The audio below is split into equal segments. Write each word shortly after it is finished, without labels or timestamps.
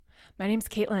My name's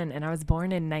Caitlin, and I was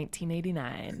born in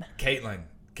 1989.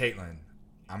 Caitlin,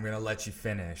 I'm going to let you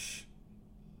finish.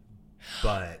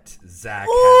 But Zach had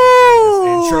the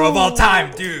greatest intro of all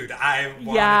time. Dude, I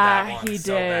wanted that one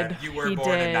so bad. You were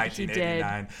born in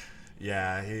 1989.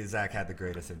 Yeah, Zach had the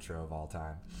greatest intro of all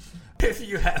time. If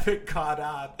you haven't caught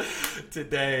on,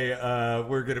 today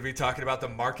we're going to be talking about the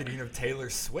marketing of Taylor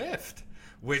Swift,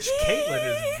 which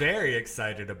Caitlin is very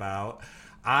excited about.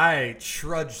 I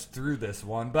trudged through this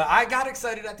one, but I got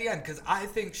excited at the end because I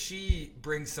think she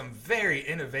brings some very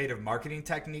innovative marketing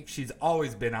techniques. She's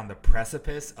always been on the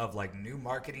precipice of like new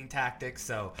marketing tactics.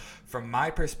 So from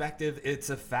my perspective, it's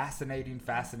a fascinating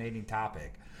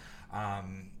topic.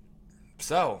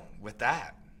 So with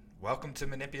that, welcome to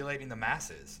Manipulating the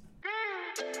Masses.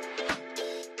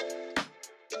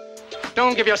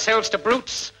 Don't give yourselves to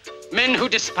brutes, men who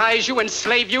despise you,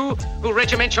 enslave you, who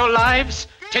regiment your lives,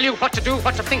 tell you what to do,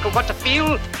 what to think, or what to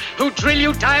feel, who drill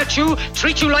you, diet you,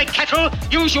 treat you like cattle,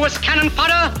 use you as cannon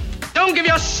fodder. Don't give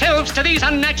yourselves to these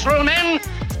unnatural men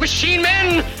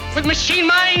with machine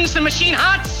minds and machine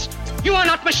hearts. You are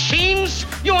not machines,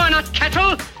 you are not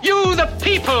cattle, you the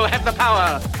people have the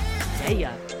power.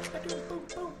 Yeah.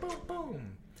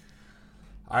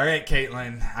 All right,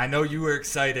 Caitlin, I know you were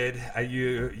excited.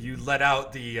 You let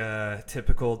out the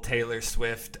typical Taylor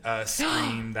Swift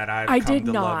scream that I've come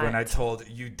to love when I told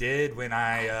you did. When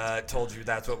I told you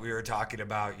that's what we were talking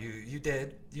about, you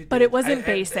did. But it wasn't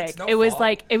basic. It was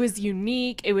like, it was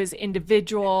unique. It was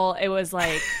individual. It was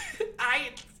like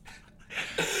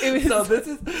it was. So this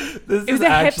is a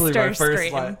actually hipster my first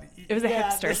scream. line. It was a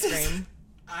hipster scream.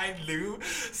 I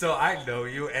know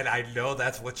you, and I know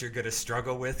that's what you're gonna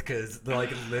struggle with, because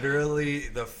like literally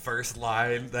the first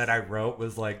line that I wrote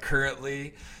was like,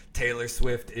 currently Taylor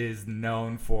Swift is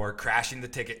known for crashing the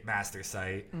Ticketmaster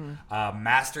site,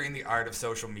 mastering the art of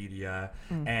social media,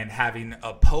 and having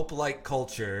a Pope-like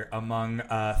culture among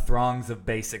throngs of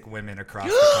basic women across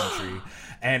the country.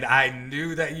 And I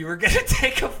knew that you were gonna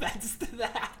take offense to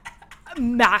that.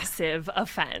 Massive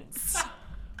offense.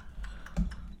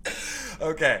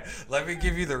 Okay, let me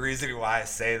give you the reason why I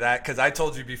say that, because I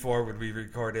told you before when we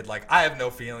recorded, like, I have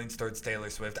no feelings towards Taylor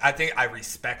Swift. I think I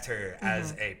respect her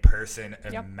as a person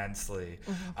immensely.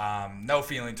 No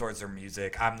feeling towards her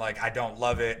music. I'm like, I don't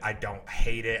love it. I don't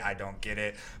hate it. I don't get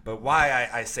it. But why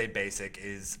I say basic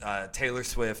is Taylor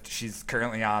Swift, she's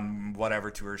currently on whatever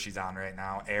tour she's on right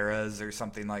now, Eras or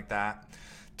something like that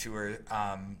tour.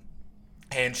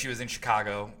 And she was in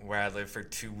Chicago, where I lived for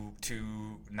two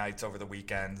nights over the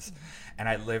weekends. And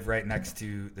I live right next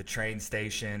to the train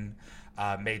station,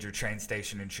 major train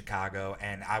station in Chicago.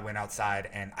 And I went outside,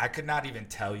 and I could not even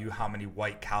tell you how many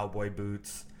white cowboy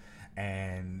boots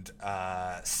and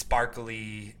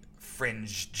sparkly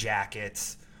fringe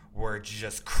jackets were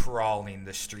just crawling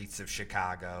the streets of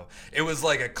Chicago. It was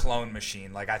like a clone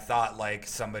machine. Like, I thought like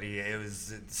somebody, it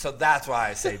was, so that's why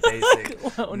I say basic.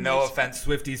 No offense,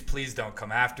 Swifties, please don't come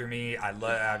after me. I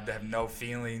have no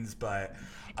feelings, but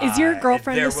is your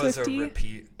girlfriend a Swiftie? A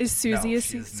repeat. Is Susie No, a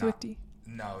she is Swiftie?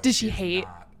 No. Does she hate?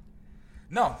 Not.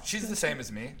 No, she's the same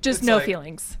as me. Just It's no like,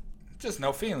 feelings. Just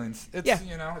no feelings. It's,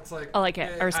 you know, it's like. I like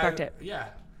it. I respect it. Yeah.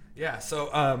 Yeah.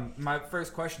 So my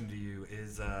first question to you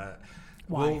is,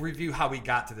 we'll review how we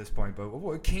got to this point,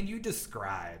 but can you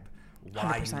describe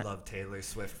why 100%. you love Taylor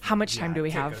Swift? How much time do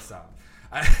we have? Us up.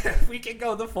 We can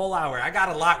go the full hour. I got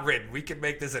a lot written. We can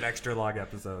make this an extra long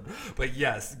episode. But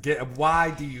yes,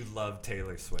 why do you love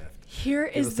Taylor Swift? Here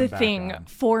is the thing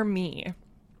for me.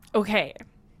 Okay.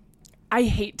 I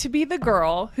hate to be the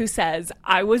girl who says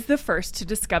I was the first to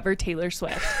discover Taylor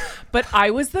Swift, but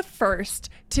I was the first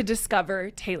to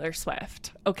discover Taylor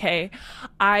Swift. Okay.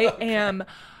 I am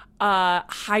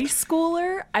high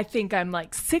schooler. I think I'm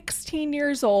like 16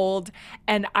 years old,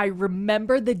 and I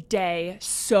remember the day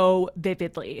so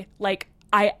vividly. Like,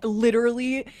 I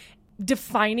literally,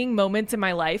 defining moments in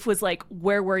my life was like,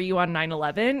 where were you on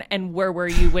 9/11 and where were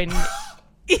you when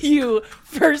you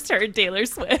first heard Taylor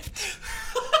Swift?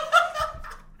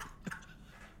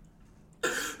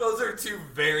 Those are two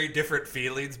very different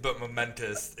feelings, but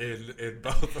momentous in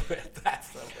both ways. That's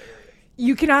hilarious.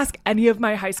 You can ask any of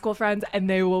my high school friends, and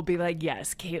they will be like,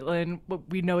 yes, Caitlin,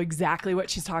 we know exactly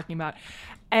what she's talking about.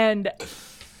 And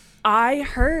I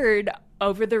heard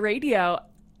over the radio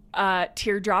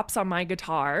Teardrops on My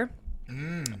Guitar.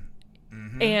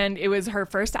 And it was her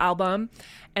first album.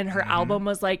 And her album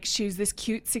was like, she was this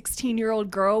cute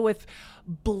 16-year-old girl with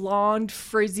blonde,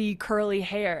 frizzy, curly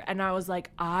hair. And I was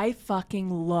like, I fucking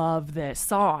love this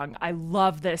song. I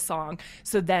love this song.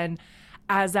 So then,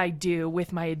 as I do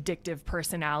with my addictive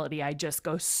personality, I just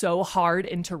go so hard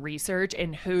into research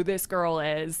and who this girl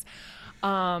is.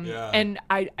 And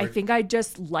I think I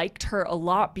just liked her a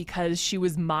lot because she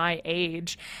was my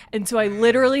age. And so I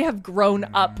literally have grown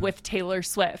up with Taylor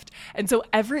Swift. And so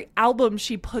every album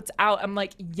she puts out, I'm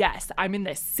like, yes, I'm in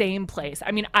the same place.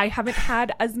 I mean, I haven't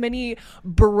had as many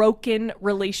broken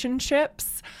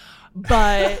relationships,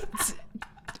 but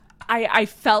I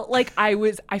felt like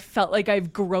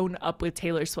I've grown up with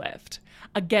Taylor Swift.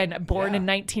 Again, born in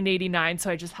 1989, so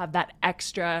I just have that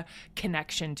extra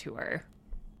connection to her.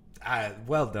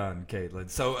 Well done, Caitlin.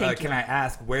 So can I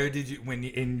ask, where did you when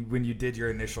you did your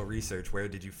initial research, where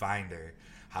did you find her?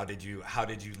 How did you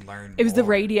learn? It was the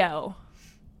radio.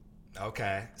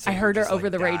 Okay. So I heard her over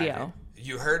the radio.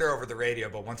 You heard her over the radio,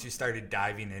 but once you started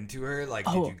diving into her, like,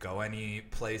 did you go any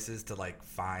places to like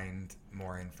find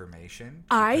more information?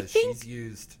 I think she's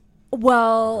used.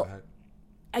 Well,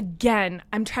 again,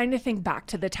 I'm trying to think back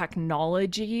to the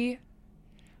technology.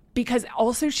 Because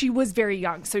also she was very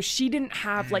young, so she didn't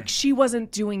have, like, she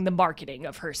wasn't doing the marketing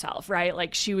of herself, right?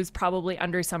 Like, she was probably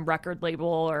under some record label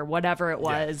or whatever it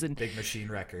was. And Big Machine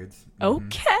Records.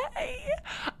 Okay.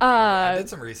 I did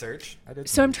some research.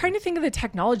 I'm trying to think of the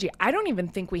technology. I don't even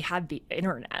think we had the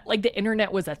internet. Like, the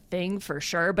internet was a thing for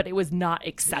sure, but it was not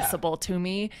accessible to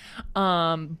me.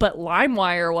 But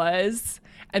LimeWire was.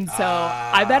 And so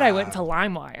I bet I went to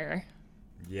LimeWire.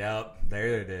 Yep,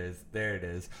 there it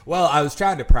is. Well, I was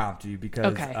trying to prompt you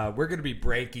because we're going to be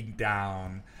breaking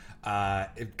down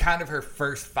kind of her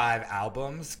first 5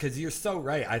 albums, because you're so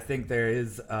right. I think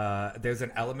there's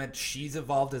an element. She's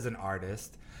evolved as an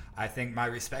artist. I think my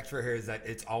respect for her is that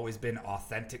it's always been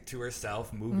authentic to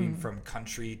herself, moving from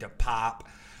country to pop,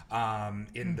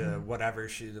 into whatever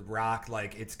the rock.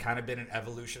 Like, it's kind of been an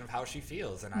evolution of how she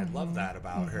feels, and I love that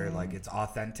about her. Like, it's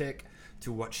authentic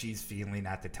to what she's feeling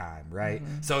at the time, right?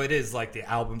 So it is like the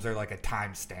albums are like a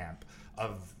timestamp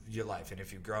of your life, and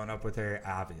if you've grown up with her,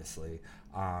 obviously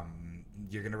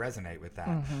you're gonna resonate with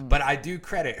that. But I do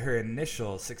credit her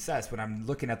initial success when I'm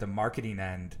looking at the marketing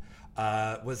end,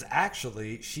 was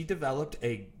actually she developed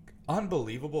a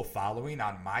unbelievable following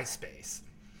on MySpace.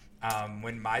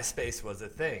 When MySpace was a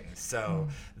thing. So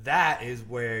that is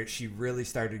where she really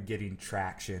started getting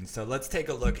traction. So let's take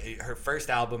a look at her first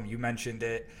album. You mentioned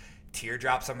it,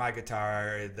 Teardrops on My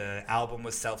Guitar. The album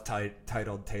was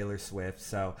self-titled Taylor Swift.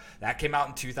 So that came out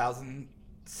in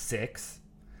 2006.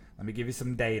 Let me give you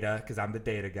some data because I'm the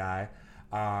data guy.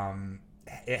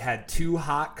 It had 2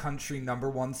 hot country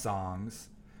 #1 songs,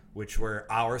 which were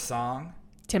Our Song,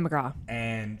 Tim McGraw,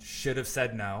 and Should Have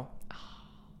Said No.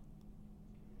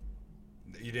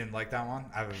 You didn't like that one?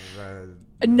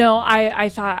 No, I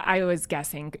thought I was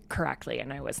guessing correctly,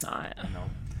 and I was not. No.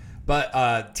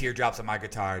 But Teardrops on My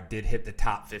Guitar did hit the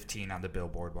top 15 on the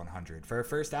Billboard 100 for her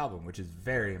first album, which is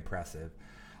very impressive.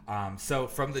 So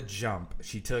from the jump,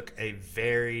 she took a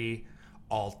very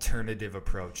alternative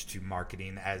approach to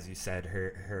marketing. As you said,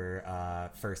 her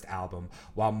first album,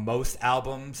 while most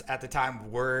albums at the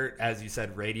time were, as you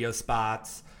said, radio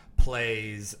spots,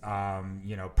 plays,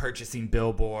 purchasing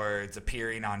billboards,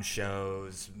 appearing on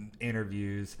shows,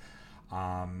 interviews,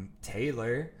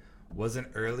 Taylor was an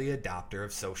early adopter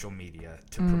of social media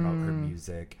to promote her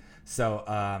music. So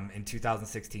in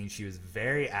 2016, she was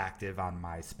very active on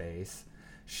MySpace.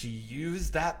 She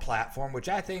used that platform, which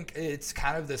I think it's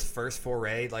kind of this first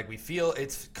foray. Like, we feel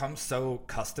it's come so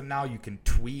custom now. You can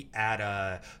tweet at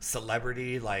a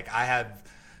celebrity. Like, I have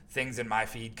things in my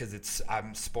feed because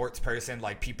I'm a sports person,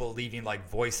 like people leaving like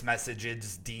voice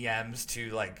messages, DMs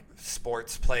to like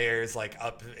sports players, like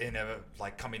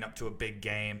coming up to a big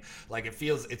game. Like,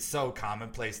 it's so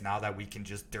commonplace now that we can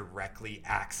just directly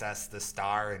access the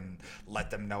star and let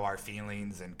them know our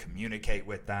feelings and communicate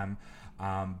with them.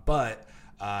 But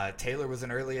Taylor was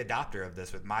an early adopter of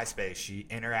this with MySpace. She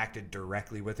interacted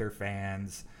directly with her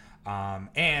fans,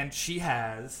 and she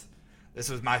has, this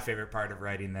was my favorite part of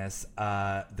writing this,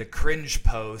 the cringe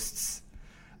posts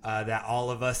that all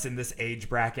of us in this age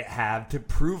bracket have to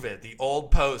prove it. The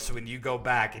old posts when you go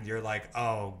back and you're like,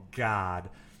 oh, God.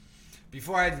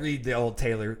 Before I read the old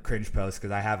Taylor cringe posts,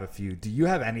 because I have a few, do you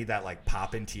have any that like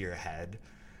pop into your head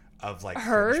of like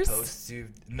hers? Cringe posts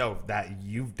that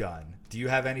you've done? Do you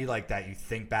have any like that you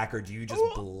think back, or do you just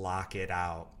block it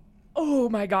out? Oh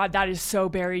my God, that is so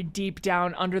buried deep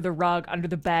down under the rug, under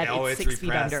the bed. Oh, it's 6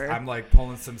 feet under. I'm like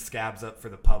pulling some scabs up for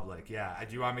the public. Yeah.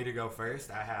 Do you want me to go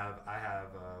first? I have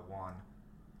one.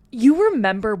 You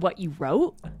remember what you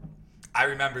wrote? I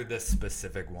remember this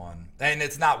specific one, and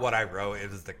it's not what I wrote.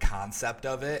 It was the concept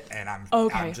of it, and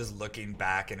I'm just looking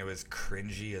back, and it was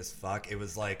cringy as fuck. It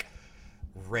was like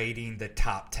rating the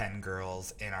top 10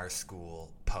 girls in our school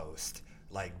post,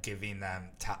 like giving them.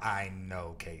 I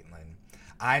know, Caitlin.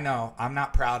 I know. I'm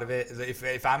not proud of it.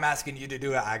 If I'm asking you to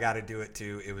do it, I got to do it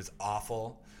too. It was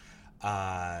awful,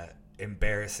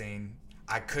 embarrassing.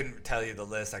 I couldn't tell you the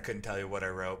list. I couldn't tell you what I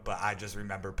wrote, but I just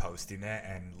remember posting it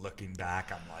and looking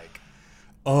back, I'm like,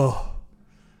 oh,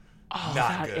 not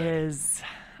that good. Is.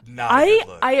 Not a good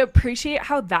look. I appreciate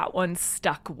how that one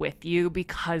stuck with you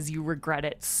because you regret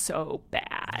it so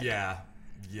bad.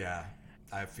 Yeah.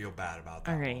 I feel bad about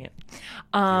that. All right.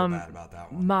 I feel bad about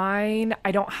that one. Mine,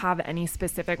 I don't have any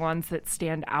specific ones that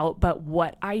stand out, but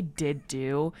what I did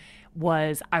do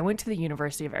was I went to the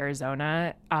University of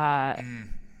Arizona,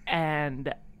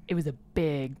 and it was a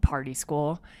big party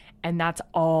school. And that's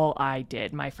all I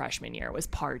did my freshman year was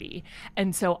party.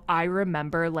 And so I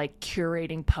remember like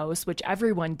curating posts, which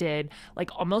everyone did,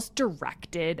 like almost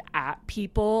directed at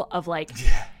people of like,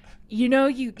 you know,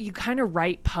 you kind of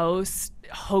write posts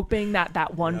hoping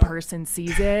that one person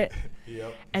sees it.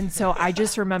 Yep. And so I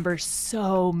just remember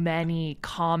so many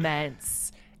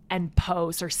comments and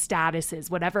posts or statuses,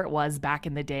 whatever it was back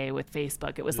in the day with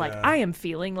Facebook. It was like, I am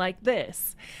feeling like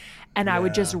this. And I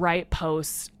would just write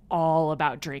posts all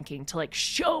about drinking to like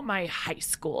show my high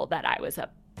school that I was a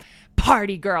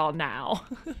party girl now.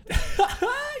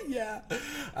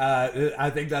 I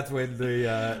think that's when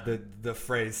the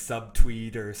phrase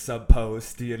subtweet or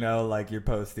subpost, you know, like you're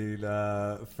posting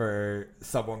for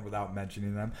someone without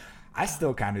mentioning them. I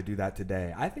still kind of do that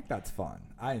today. I think that's fun.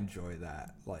 I enjoy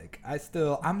that. Like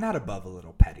I'm not above a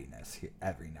little pettiness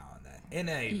every now and then in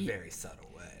a very subtle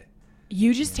way.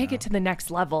 You just take it to the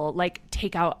next level, like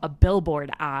take out a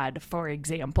billboard ad, for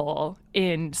example,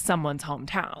 in someone's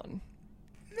hometown.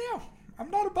 No, I'm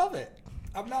not above it.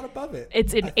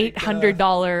 It's an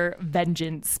 $800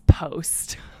 vengeance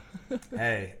post.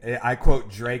 Hey, I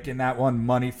quote Drake in that one,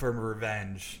 money for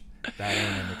revenge. That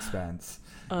ain't an expense.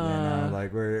 You know,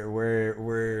 like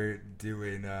we're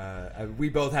doing, we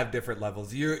both have different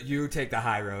levels. You take the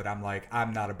high road. I'm like,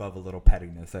 I'm not above a little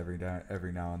pettiness every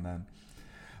now and then.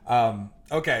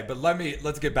 Okay, but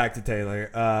let's get back to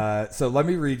Taylor. So let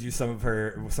me read you some of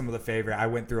the favorite. I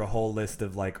went through a whole list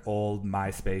of like old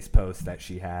MySpace posts that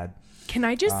she had. Can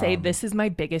I just say this is my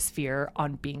biggest fear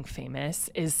on being famous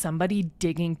is somebody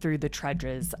digging through the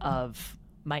treasures of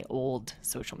my old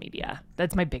social media.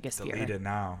 That's my biggest fear. Delete it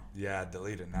now. Yeah,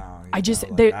 delete it now.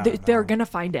 They're going to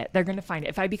find it. They're going to find it.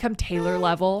 If I become Taylor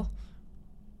level,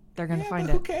 they're going to find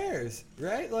it. Who cares,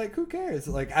 right? Like, who cares?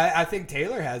 Like, I think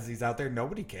Taylor has these out there.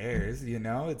 Nobody cares, you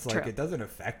know? It's like, It doesn't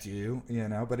affect you, you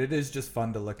know? But it is just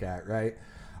fun to look at, right?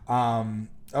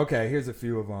 Okay, here's a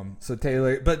few of them. So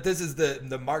Taylor, but this is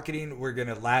the marketing. We're going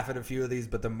to laugh at a few of these,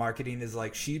 but the marketing is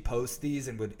like she posts these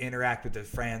and would interact with the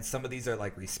fans. Some of these are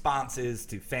like responses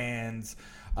to fans,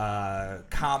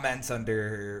 comments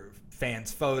under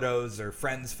fans' photos or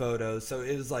friends' photos. So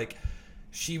it was like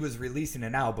she was releasing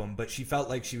an album, but she felt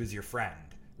like she was your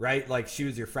friend, right? Like she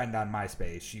was your friend on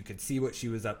MySpace. You could see what she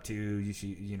was up to.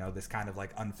 You know, this kind of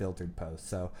like unfiltered post.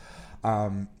 So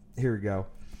here we go.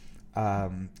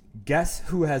 Guess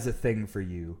who has a thing for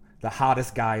you? The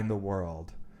hottest guy in the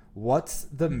world. What's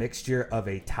the mixture of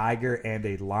a tiger and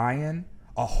a lion?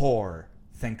 A whore.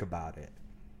 Think about it.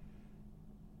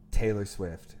 Taylor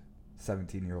Swift.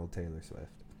 17-year-old Taylor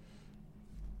Swift.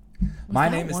 My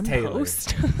name is Taylor.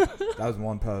 That was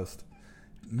one post.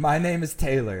 My name is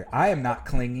Taylor. I am not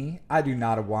clingy. I do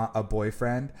not want a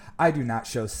boyfriend. I do not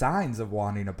show signs of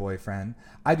wanting a boyfriend.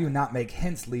 I do not make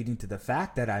hints leading to the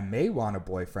fact that I may want a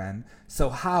boyfriend. So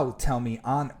how, tell me,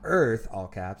 on earth, all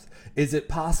caps, is it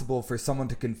possible for someone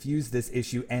to confuse this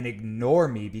issue and ignore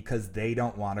me because they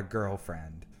don't want a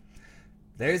girlfriend?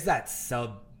 There's that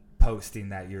sub-posting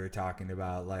that you were talking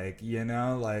about. Like, you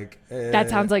know, like... that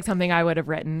sounds like something I would have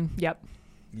written. Yep.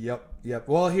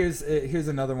 Well, here's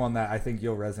another one that I think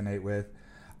you'll resonate with.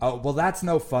 Well, that's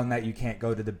no fun that you can't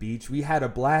go to the beach. We had a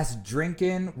blast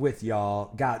drinking with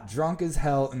y'all, got drunk as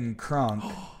hell and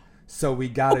crunk, so we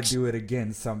gotta do it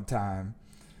again sometime.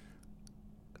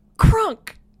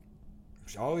 Crunk.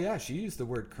 Oh yeah, she used the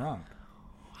word crunk.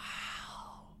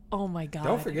 Wow. Oh my God.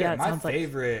 Don't forget my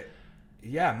favorite.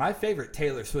 Yeah, my favorite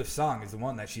Taylor Swift song is the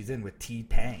one that she's in with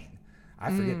T-Pain.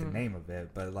 I forget the name of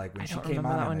it, but like when she came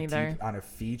on a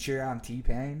feature on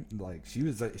T-Pain, like she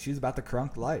was about the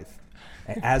crunk life,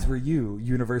 as were you,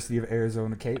 University of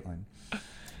Arizona, Caitlin.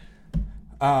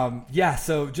 Yeah,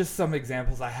 so just some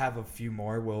examples. I have a few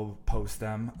more. We'll post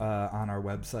them on our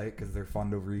website because they're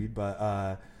fun to read.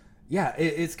 But yeah,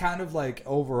 it's kind of like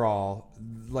overall,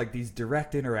 like these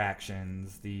direct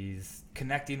interactions, these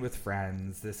connecting with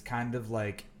friends, this kind of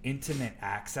like intimate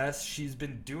access. She's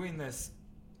been doing this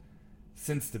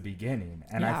since the beginning,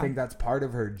 and I think that's part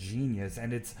of her genius.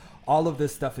 And it's all of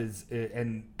this stuff is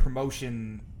and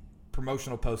promotion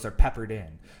promotional posts are peppered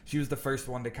in. She was the first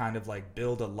one to kind of like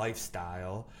build a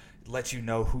lifestyle, let you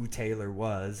know who Taylor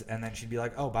was, and then she'd be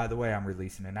like, oh, by the way, I'm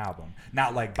releasing an album.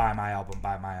 Not like, buy my album,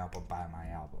 buy my album, buy my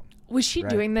album. Was she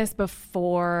doing this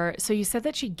before? So you said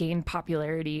that she gained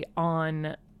popularity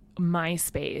on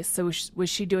MySpace. So was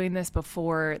she doing this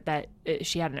before that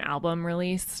she had an album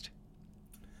released?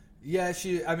 Yeah,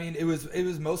 it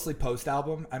was mostly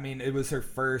post-album. I mean, it was her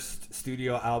first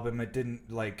studio album. It didn't,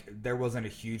 there wasn't a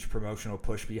huge promotional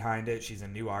push behind it. She's a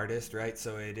new artist, right?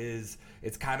 So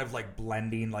it's kind of like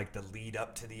blending, like, the lead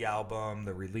up to the album,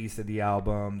 the release of the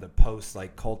album, the post,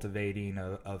 like, cultivating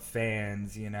of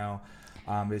fans, you know?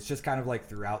 It's just kind of like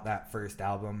throughout that first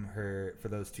album, for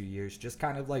those 2 years, just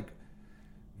kind of like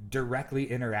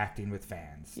directly interacting with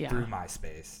fans through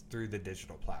MySpace, through the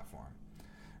digital platform,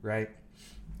 right?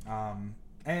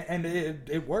 And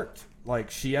it worked.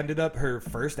 Like, she her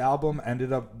first album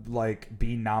ended up like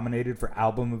being nominated for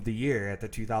Album of the Year at the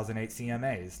 2008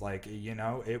 CMAs. Like, you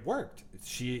know, it worked.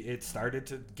 It started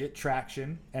to get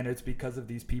traction, and it's because of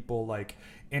these people like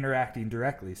interacting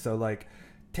directly. So like,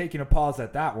 taking a pause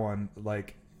at that one,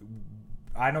 like,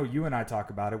 I know you and I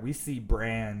talk about it. We see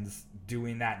brands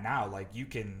doing that now. Like, you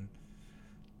can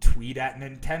tweet at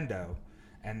Nintendo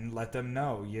and let them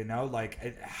know, you know,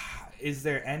 like, is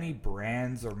there any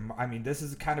brands this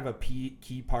is kind of a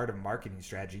key part of marketing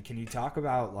strategy. Can you talk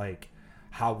about like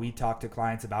how we talk to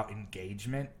clients about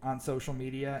engagement on social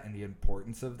media and the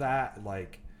importance of that?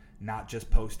 Like, not just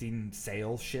posting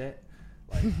sales shit.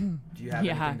 Like, do you have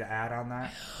anything to add on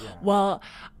that? Yeah. Well,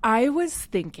 I was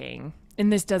thinking,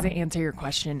 and this doesn't answer your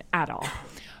question at all,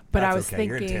 but I was thinking,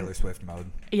 you're in Taylor Swift mode.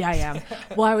 Yeah, I am.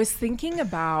 Well, I was thinking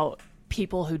about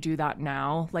people who do that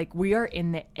now. Like, we are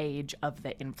in the age of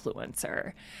the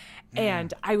influencer.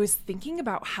 And I was thinking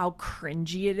about how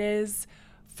cringy it is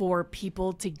for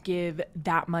people to give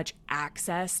that much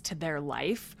access to their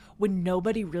life when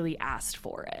nobody really asked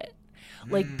for it.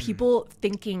 Like, people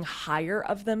thinking higher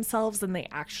of themselves than they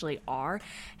actually are.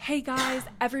 Hey guys,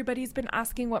 everybody's been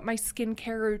asking what my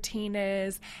skincare routine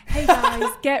is. Hey guys,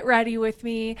 get ready with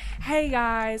me. Hey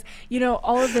guys, you know,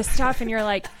 all of this stuff. And you're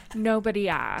like, nobody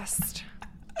asked.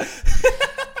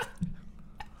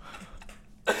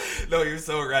 No, you're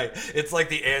so right. It's like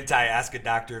the anti-ask a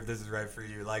doctor if this is right for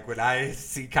you. Like, when I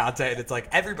see content and it's like,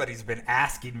 everybody's been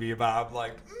asking me about, I'm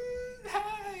like,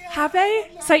 have they?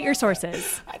 Cite your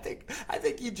sources. I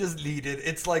think you just need it.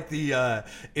 It's like the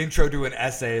intro to an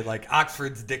essay. Like,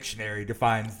 Oxford's Dictionary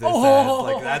defines this as.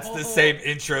 Like, that's the same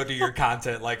intro to your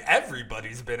content. Like,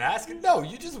 everybody's been asking. No,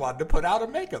 you just wanted to put out a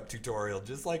makeup tutorial.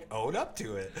 Just, like, own up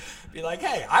to it. Be like,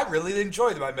 hey, I really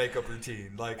enjoyed my makeup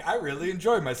routine. Like, I really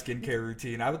enjoy my skincare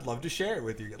routine. I would love to share it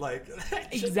with you. Like,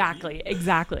 exactly. A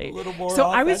little more so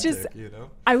authentic,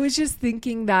 I was just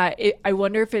thinking that I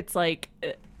wonder if it's like,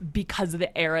 because of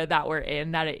the era that we're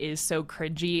in, that it is so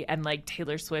cringy. And like,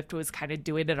 Taylor Swift was kind of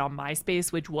doing it on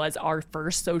MySpace, which was our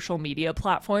first social media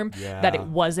platform, that it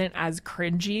wasn't as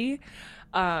cringy.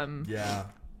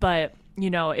 But,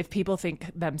 you know, if people think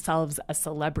themselves a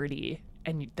celebrity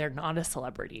and they're not a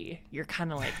celebrity, you're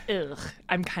kind of like, ugh,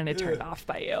 I'm kind of turned off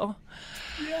by you.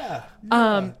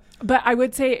 But I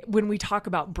would say, when we talk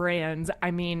about brands,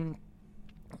 I mean,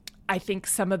 I think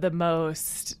some of the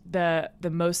most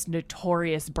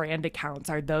notorious brand accounts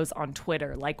are those on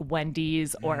Twitter, like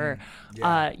Wendy's or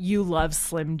You Love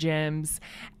Slim Jims.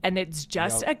 And it's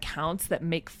just accounts that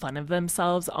make fun of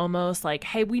themselves almost like,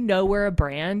 hey, we know we're a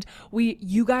brand.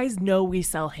 You guys know we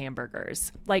sell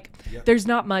hamburgers. Like, there's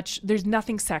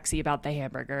nothing sexy about the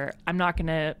hamburger. I'm not going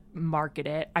to market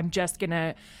it. I'm just going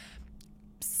to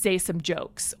say some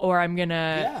jokes, or I'm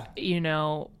gonna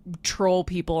troll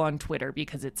people on Twitter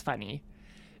because it's funny.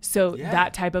 So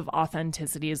that type of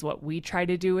authenticity is what we try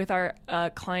to do with our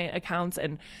client accounts,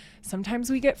 and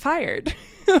sometimes we get fired.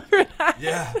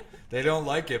 They don't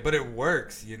like it, but it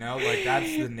works, you know? Like,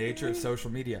 that's the nature of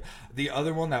social media. The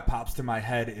other one that pops to my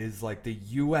head is like the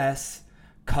U.S.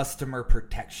 Customer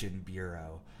Protection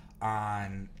Bureau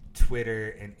on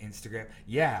Twitter and Instagram.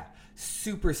 Yeah,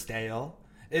 super stale.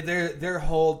 Their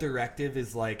whole directive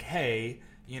is like, hey,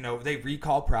 you know, they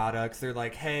recall products. They're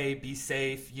like, hey, be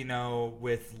safe, you know,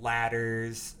 with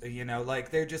ladders, you know,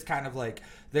 like, they're just kind of like,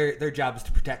 their job is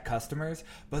to protect customers,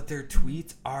 but their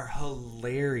tweets are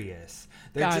hilarious.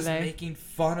 They're making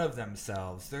fun of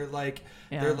themselves. They're like,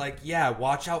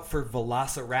 watch out for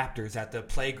velociraptors at the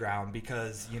playground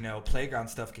because, you know, playground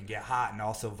stuff can get hot, and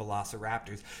also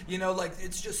velociraptors, you know, like,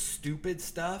 it's just stupid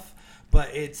stuff.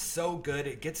 But it's so good.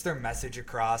 It gets their message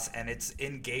across, and it's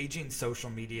engaging social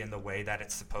media in the way that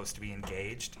it's supposed to be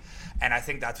engaged. And I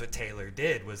think that's what Taylor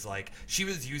did, was like, she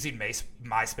was using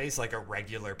MySpace like a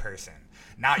regular person.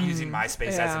 not using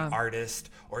MySpace as an artist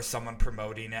or someone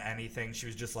promoting anything. She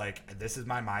was just like, this is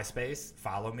my MySpace,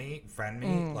 follow me, friend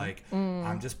me, like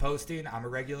I'm just posting, I'm a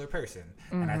regular person.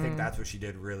 And I think that's what she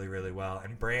did really, really well.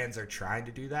 And brands are trying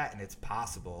to do that, and it's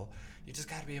possible. You just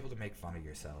got to be able to make fun of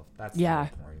yourself. That's the whole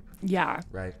point. Yeah.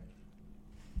 Right.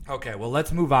 Okay, well,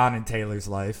 let's move on in Taylor's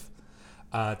life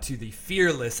to the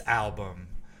Fearless album,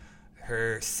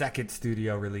 her second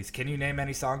studio release. Can you name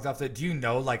any songs off that? Do you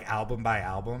know, like, album by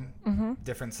album,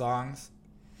 different songs?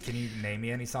 Can you name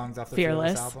me any songs off the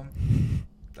Fearless album?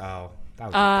 Oh,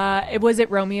 that was was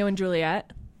it Romeo and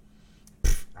Juliet? I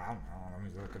don't know. Let me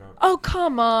look it up. Oh,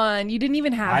 come on. You didn't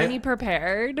even have any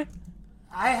prepared?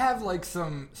 I have, like,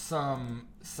 some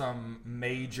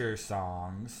major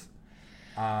songs.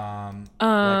 I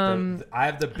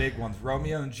have the big ones.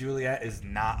 Romeo and Juliet is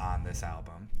not on this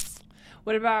album.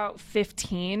 What about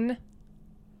 15?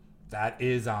 That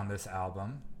is on this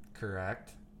album,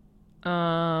 correct?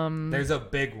 There's a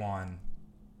big one.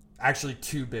 Actually,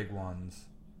 two big ones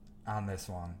on this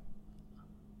one.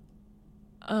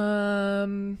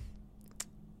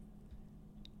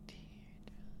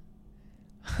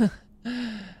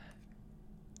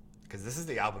 Because this is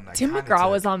the album that Tim McGraw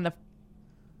was on the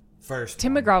first.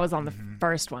 Tim McGraw was on the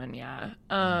first one, yeah.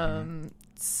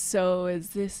 So is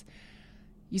this?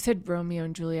 You said Romeo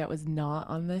and Juliet was not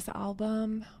on this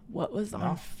album. What was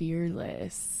on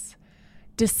Fearless?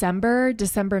 December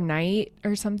Night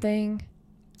or something?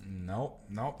 Nope.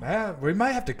 We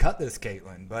might have to cut this,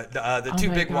 Caitlin. But the two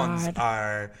big ones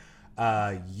are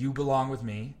You Belong With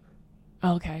Me.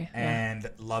 Okay. And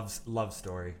Love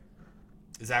Story.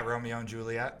 Is that Romeo and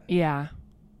Juliet? Yeah.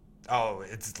 Oh,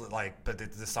 it's like, but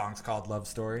the song's called Love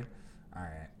Story? All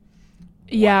right.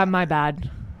 Yeah, my bad.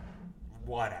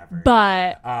 Whatever.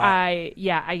 But I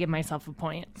give myself a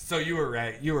point. So you were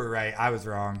right. I was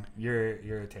wrong.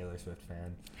 You're a Taylor Swift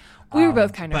fan. We were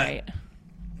both kind of right.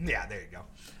 Yeah, there you go.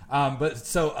 But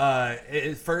so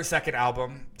for her second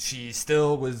album, she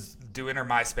still was doing her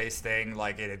MySpace thing.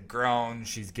 Like, it had grown.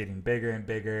 She's getting bigger and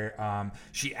bigger.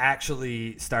 She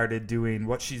actually started doing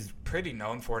what she's pretty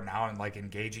known for now, and like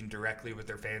engaging directly with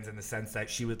her fans, in the sense that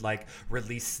she would like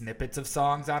release snippets of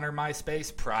songs on her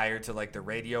MySpace prior to like the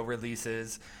radio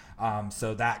releases.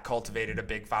 So that cultivated a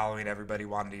big following. Everybody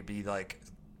wanted to be like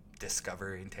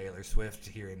discovering Taylor Swift,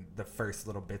 hearing the first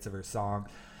little bits of her song.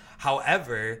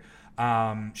 However,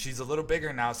 she's a little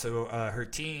bigger now, so her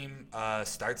team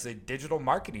starts a digital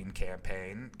marketing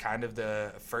campaign, kind of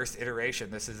the first iteration.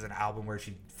 This is an album where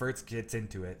she first gets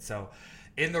into it. So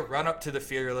in the run-up to the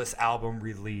Fearless album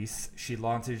release, she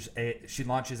launches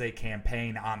a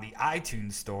campaign on the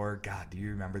iTunes store. God, do you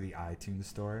remember the iTunes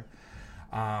store?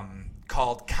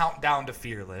 Called Countdown to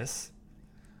Fearless,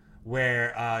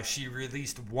 where she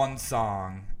released one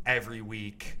song every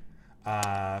week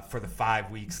for the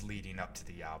 5 weeks leading up to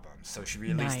the album. So she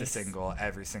released a single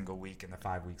every single week in the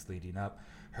 5 weeks leading up.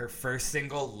 Her first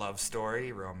single, Love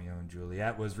Story, Romeo and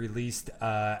Juliet, was released,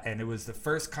 and it was the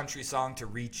first country song to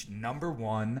reach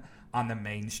 #1 on the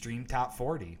mainstream top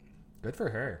 40. Good for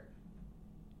her.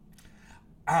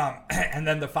 And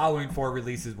then the following 4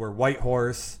 releases were White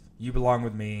Horse, You Belong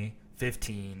With Me,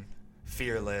 15,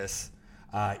 Fearless.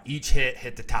 Each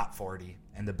hit the top 40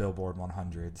 in the Billboard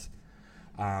 100s.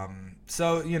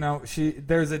 So, you know,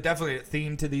 there's definitely a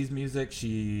theme to these music.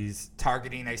 She's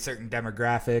targeting a certain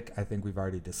demographic. I think we've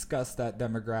already discussed that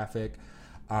demographic.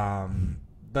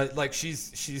 But like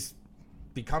she's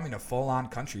becoming a full-on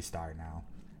country star now,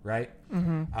 right?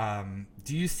 Mm-hmm.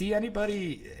 Do you see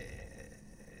anybody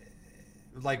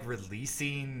like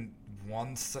releasing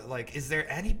like, is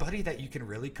there anybody that you can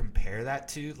really compare that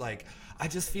to? Like, I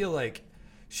just feel like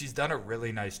she's done a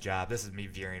really nice job. This is me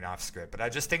veering off script, but I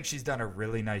just think she's done a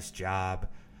really nice job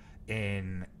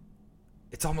in,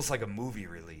 it's almost like a movie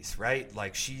release, right?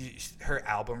 Like her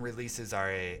album releases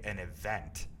are an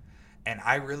event, and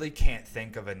I really can't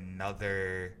think of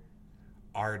another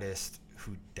artist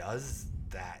who does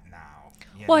that now.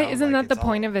 Well, isn't that the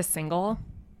point of a single?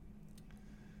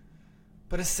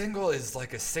 But a single is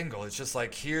like a single. It's just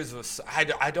like,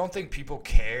 I don't think people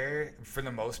care for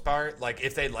the most part. Like,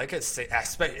 if they like it,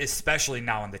 especially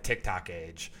now in the TikTok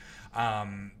age,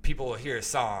 people will hear a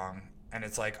song and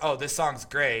it's like, oh, this song's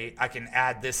great. I can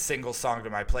add this single song to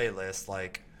my playlist.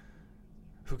 Like,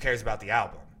 who cares about the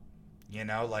album? You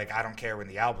know, like, I don't care when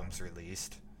the album's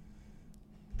released.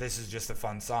 This is just a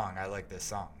fun song. I like this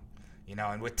song. You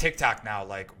know, and with TikTok now,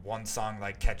 like, one song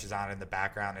like catches on in the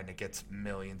background and it gets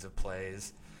millions of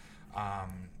plays.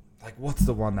 Like, what's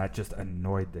the one that just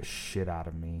annoyed the shit out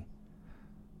of me?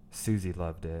 Susie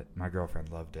loved it. My girlfriend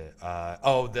loved it.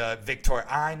 The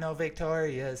I Know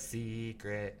Victoria's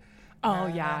Secret. Oh,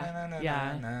 yeah.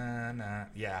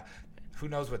 Yeah. Who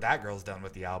knows what that girl's done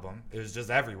with the album? It was just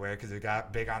everywhere because it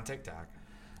got big on TikTok.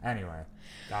 Anyway,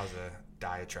 that was a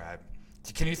diatribe.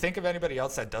 Can you think of anybody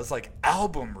else that does like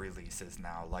album releases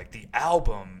now? Like the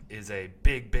album is a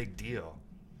big deal.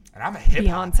 And I'm a hip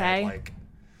hop head, like,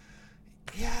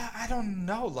 yeah, I don't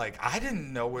know. Like, I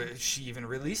didn't know she even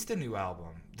released a new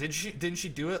album. Didn't she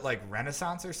do it like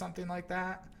Renaissance or something like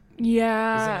that?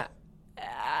 Yeah.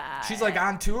 She's like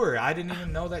on tour. I didn't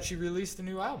even know that she released a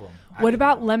new album. What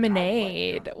about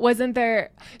Lemonade? Wasn't there?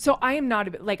 So I am not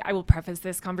I will preface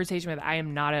this conversation with I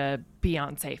am not a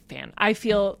Beyonce fan. I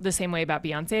feel the same way about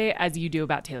Beyonce as you do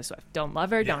about Taylor Swift. Don't love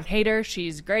her, don't hate her.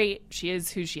 She's great. She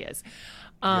is who she is.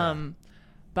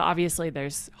 But obviously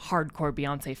there's hardcore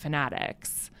Beyonce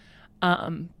fanatics.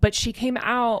 But she came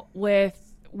out with,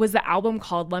 was the album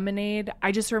called Lemonade?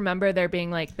 I just remember there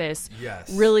being like this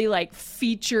really like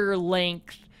feature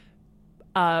length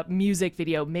music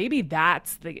video. Maybe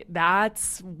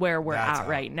that's where we're at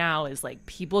right now, is like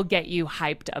people get you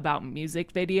hyped about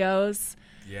music videos.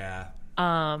 Yeah.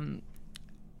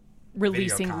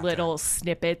 Releasing little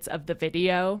snippets of the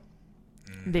video.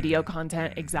 Video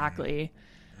content, exactly.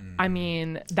 I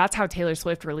mean, that's how Taylor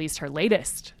Swift released her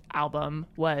latest album,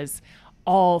 was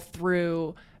all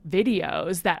through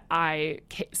videos that I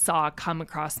saw come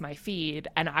across my feed,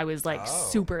 and I was like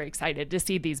super excited to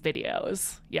see these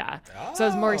videos. So I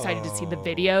was more excited to see the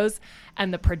videos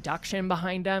and the production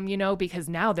behind them, you know, because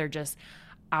now they're just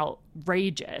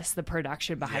outrageous, the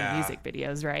production behind music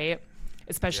videos, right?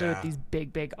 Especially with these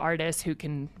big artists who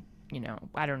can, you know,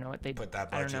 I don't know what they put that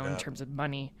I don't know up in terms of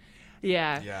money.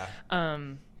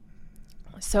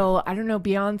 So I don't know,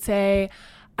 Beyonce.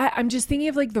 I'm just thinking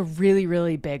of like the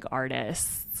really big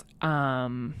artists.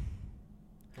 Well,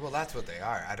 that's what they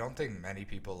are. I don't think many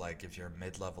people, like, if you're a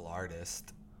mid-level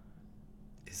artist,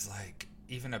 is like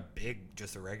even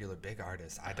just a regular big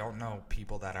artist. I don't know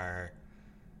people that are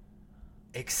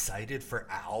excited for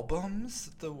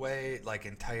albums the way, like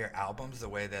entire albums, the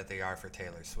way that they are for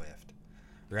Taylor Swift.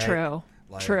 Right? True.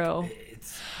 Like, True.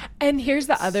 And here's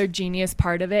the other genius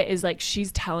part of it, is like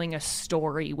she's telling a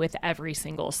story with every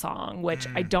single song, which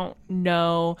I don't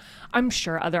know. I'm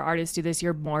sure other artists do this.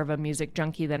 You're more of a music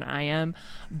junkie than I am,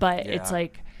 but it's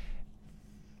like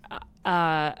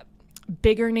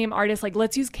bigger name artists. Like,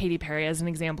 let's use Katy Perry as an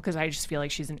example, because I just feel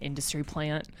like she's an industry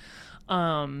plant.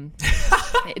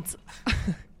 It's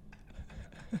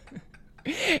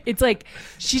it's like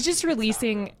she's just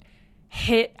releasing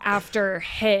hit after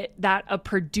hit that a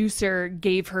producer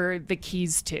gave her the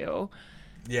keys to.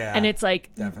 Yeah. And it's like,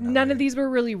 none of these were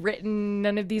really written.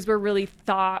 None of these were really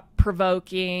thought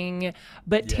provoking.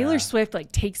 But Taylor Swift like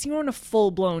takes you on a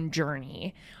full blown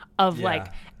journey of like,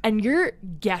 and you're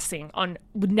guessing on,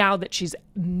 now that she's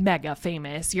mega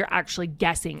famous, you're actually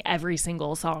guessing every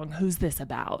single song. Who's this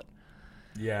about?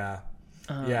 Yeah.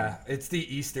 It's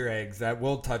the Easter eggs that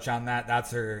we'll touch on that.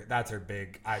 That's her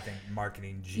big, I think,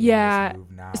 marketing genius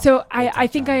move now. So I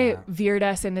think I veered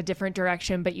us in a different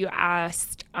direction, but you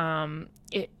asked I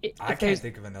can't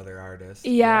think of another artist.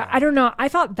 I don't know. I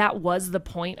thought that was the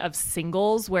point of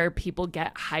singles, where people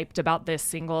get hyped about this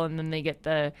single and then they get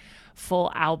the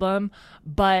full album.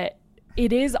 But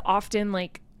it is often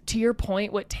like, to your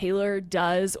point, what Taylor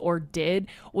does or did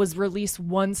was release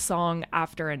one song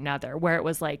after another, where it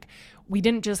was like, we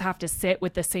didn't just have to sit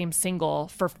with the same single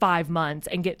for 5 months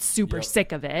and get super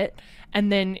sick of it.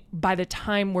 And then by the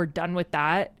time we're done with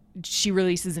that, she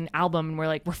releases an album and we're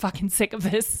like, we're fucking sick of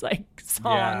this like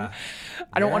song.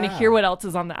 I don't want to hear what else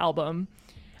is on the album.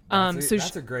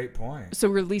 That's a great point. So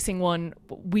releasing one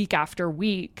week after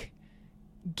week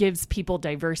gives people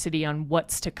diversity on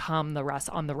what's to come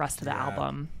on the rest of the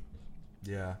album.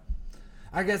 Yeah.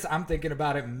 I guess I'm thinking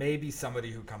about it, maybe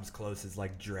somebody who comes close is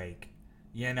like Drake.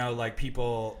 You know, like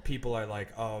people are like,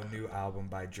 oh, new album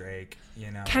by Drake,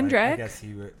 you know. Kendrick. Like, I guess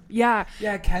he would. Yeah.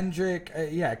 Yeah, Kendrick.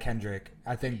 Kendrick.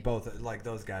 I think both, like,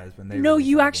 those guys, when they. No,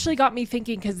 you actually got me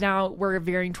thinking, because now we're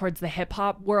veering towards the hip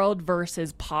hop world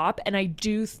versus pop. And I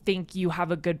do think you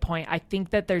have a good point. I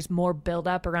think that there's more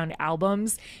buildup around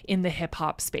albums in the hip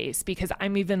hop space, because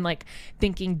I'm even like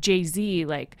thinking Jay-Z,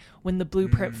 like when the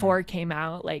Blueprint 4 came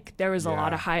out, like there was a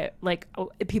lot of hype, like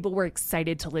people were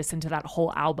excited to listen to that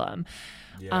whole album.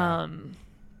 Yeah.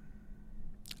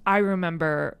 I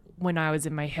remember when I was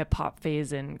in my hip hop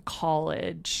phase in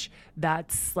college,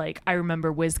 that's like, I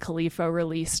remember Wiz Khalifa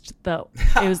released it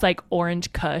was like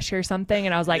Orange Kush or something.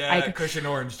 And I was like, Cushion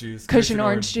Orange Juice. Cushion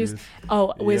Orange Juice.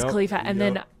 Oh, Wiz Khalifa. And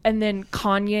then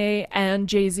Kanye and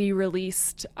Jay-Z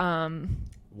released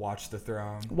Watch the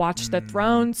Throne. Watch the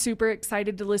Throne. Super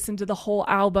excited to listen to the whole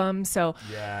album. So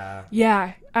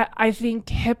yeah, I think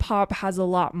hip hop has a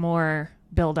lot more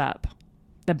build up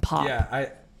than pop. Yeah,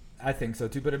 I think so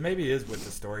too, but it maybe is with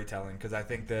the storytelling, because I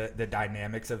think the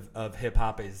dynamics of hip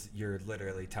hop is you're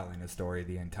literally telling a story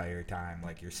the entire time,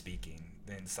 like you're speaking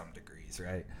in some degrees,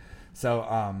 right?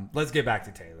 So let's get back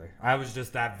to Taylor.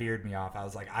 That veered me off. I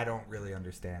was like, I don't really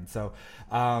understand. So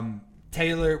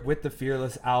Taylor with the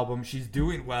Fearless album, she's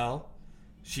doing well.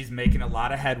 She's making a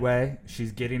lot of headway.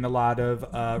 She's getting a lot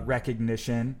of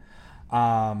recognition.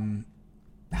 However,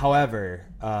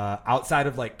 outside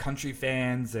of like country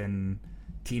fans and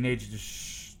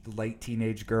late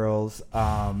teenage girls,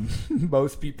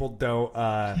 most people don't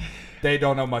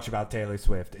know much about Taylor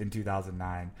Swift in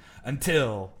 2009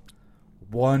 until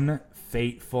one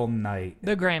fateful night,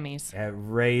 the Grammys at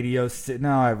Radio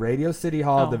City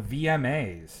Hall. The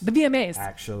VMAs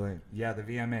actually, yeah, the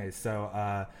VMAs. So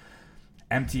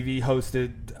MTV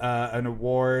hosted an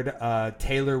award.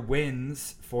 Taylor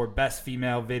wins for Best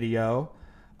Female Video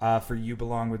for You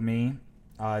Belong With Me.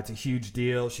 It's a huge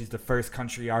deal. She's the first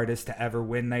country artist to ever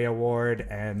win the award.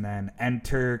 And then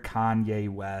enter Kanye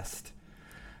West.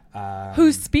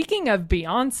 Who, speaking of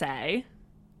Beyonce...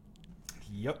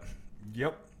 Yep.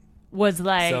 Was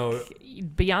like, so,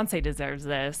 Beyonce deserves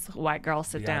this. White girl,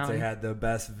 sit down. Beyonce had the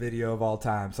best video of all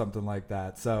time, something like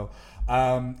that. So,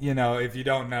 if you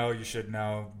don't know, you should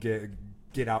know.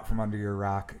 Get out from under your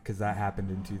rock, because that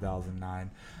happened in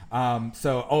 2009.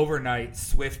 So overnight,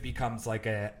 Swift becomes like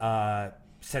a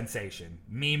sensation,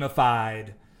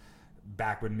 meme-ified.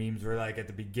 Back when memes were like at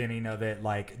the beginning of it,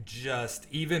 like just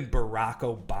even Barack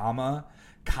Obama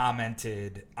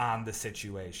commented on the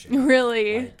situation.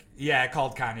 Really? Like, yeah, it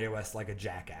called Kanye West like a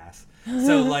jackass.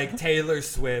 So like Taylor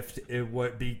Swift,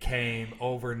 what became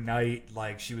overnight,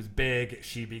 like she was big,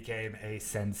 she became a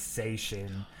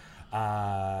sensation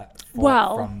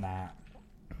from that.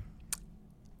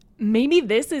 Maybe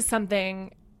this is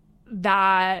something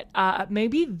that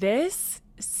maybe this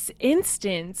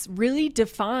instance really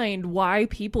defined why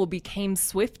people became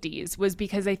Swifties, was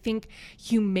because I think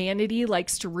humanity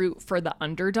likes to root for the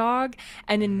underdog.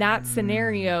 And in that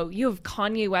scenario, you have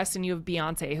Kanye West and you have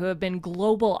Beyonce, who have been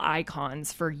global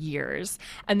icons for years.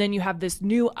 And then you have this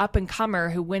new up and comer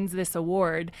who wins this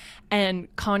award, and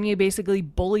Kanye basically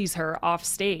bullies her off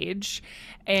stage.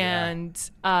 And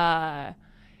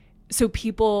so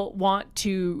people want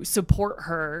to support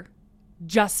her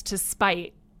just to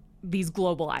spite these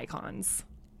global icons.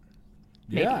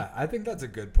 Maybe. Yeah, I think that's a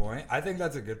good point.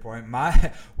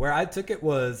 Where I took it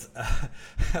was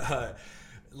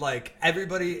like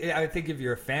everybody, I think if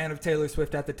you're a fan of Taylor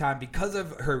Swift at the time, because of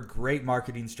her great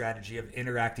marketing strategy of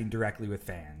interacting directly with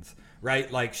fans,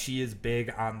 right? Like she is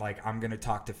big on like, I'm going to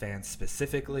talk to fans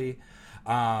specifically.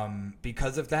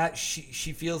 Because of that,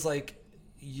 she feels like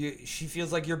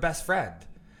your best friend.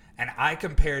 And I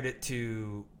compared it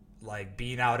to like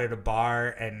being out at a bar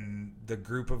and the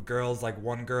group of girls, like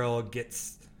one girl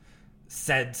gets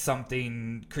said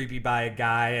something creepy by a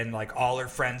guy and like all her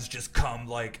friends just come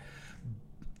like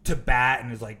to bat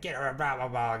and is like, get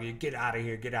out of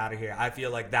here. I feel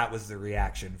like that was the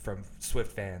reaction from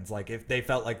Swift fans. Like if they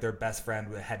felt like their best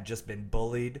friend had just been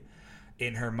bullied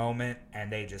in her moment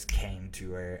and they just came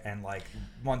to her, and like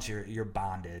once you're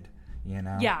bonded, you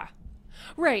know? Yeah.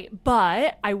 Right.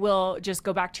 But I will just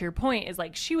go back to your point, is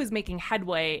like she was making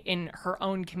headway in her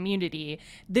own community.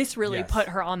 This really put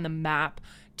her on the map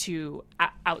to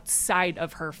outside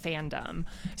of her fandom.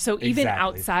 So even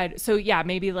outside, so yeah,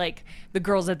 maybe like the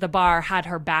girls at the bar had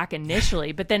her back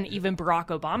initially, but then even Barack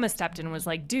Obama stepped in and was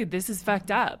like, dude, this is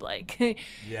fucked up. Like,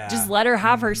 just let her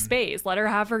have her space, let her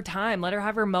have her time, let her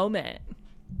have her moment.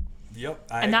 Yep.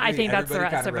 I think that's the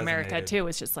rest of America too.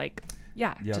 It's just like,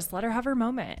 just let her have her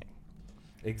moment.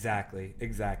 Exactly.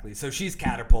 So she's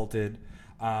catapulted.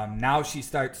 Now she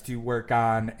starts to work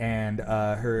on, and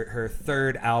her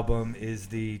third album is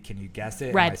can you guess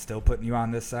it? Red. Am I still putting you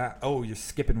on this side? Oh, you're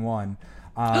skipping one.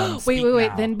 Wait.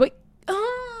 Now. Then wait. Okay.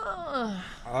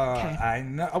 I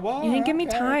know. Well, you didn't give me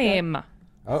time.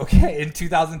 Okay. In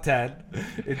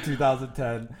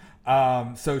 2010.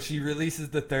 So she releases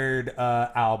the third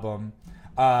album.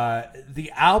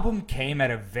 The album came at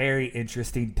a very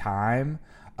interesting time.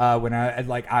 When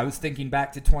I was thinking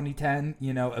back to 2010,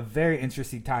 a very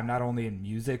interesting time, not only in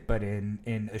music, but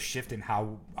in a shift in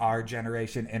how our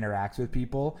generation interacts with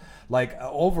people. Like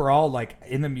overall, like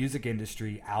in the music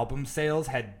industry, album sales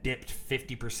had dipped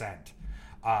 50%.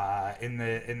 in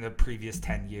the previous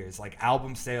 10 years. Like,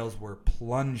 album sales were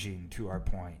plunging to our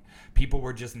point. People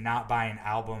were just not buying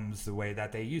albums the way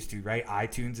that they used to, right?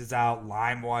 iTunes is out,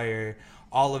 LimeWire,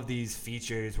 all of these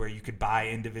features where you could buy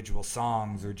individual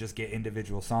songs or just get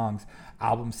individual songs.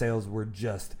 Album sales were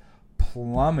just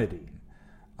plummeting.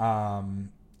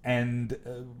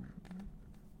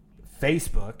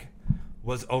 Facebook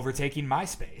was overtaking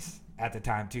MySpace at the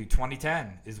time too.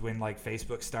 2010 is when like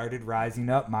Facebook started rising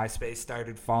up, MySpace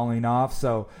started falling off.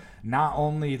 So not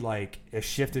only like a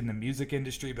shift in the music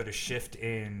industry, but a shift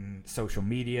in social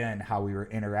media and how we were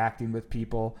interacting with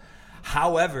people.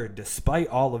 However, despite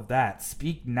all of that,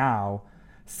 Speak Now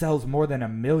sells more than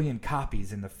 1 million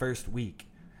copies in the first week.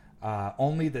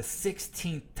 Only the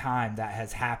 16th time that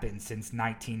has happened since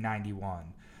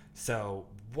 1991. So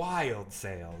wild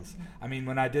sales. I mean,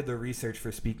 when I did the research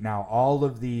for Speak Now, all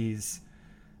of these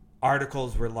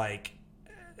articles were like,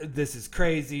 this is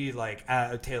crazy. Like,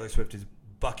 Taylor Swift is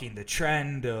bucking the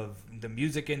trend of the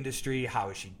music industry. How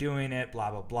is she doing it?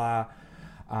 Blah, blah, blah.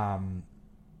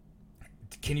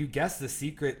 Can you guess the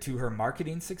secret to her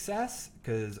marketing success?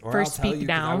 For Speak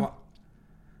Now.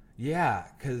 Yeah,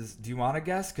 because do you want to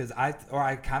guess? I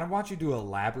kind of want you to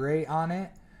elaborate on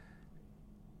it.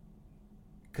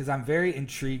 Because I'm very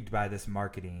intrigued by this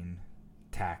marketing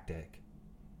tactic.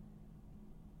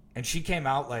 And she came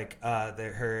out like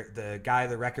the guy,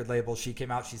 the record label, she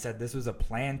came out, she said this was a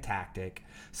planned tactic.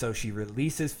 So she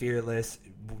releases Fearless,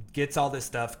 gets all this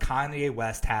stuff, Kanye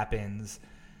West happens,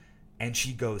 and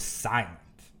she goes silent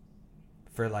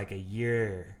for like a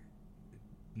year.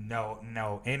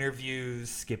 No interviews,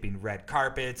 skipping red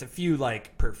carpets, a few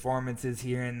like performances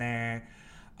here and there,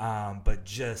 but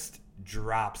just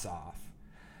drops off.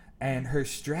 And her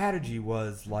strategy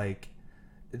was like,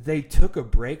 they took a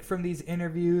break from these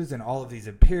interviews and all of these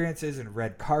appearances and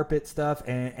red carpet stuff,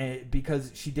 and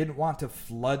because she didn't want to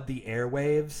flood the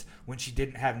airwaves when she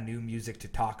didn't have new music to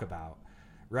talk about,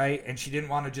 right? And she didn't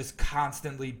want to just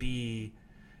constantly be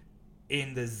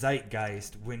in the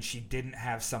zeitgeist when she didn't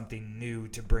have something new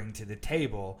to bring to the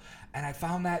table. And I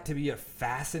found that to be a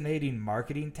fascinating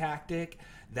marketing tactic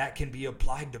that can be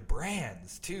applied to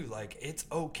brands too. Like, it's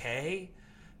okay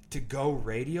to go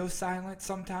radio silent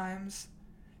sometimes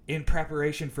in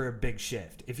preparation for a big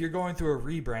shift. If you're going through a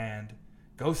rebrand,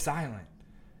 go silent.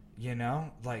 You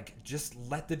know, like, just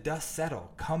let the dust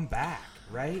settle. Come back,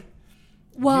 right?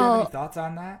 Well, do you have any thoughts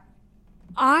on that?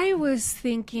 I was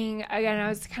thinking, again, I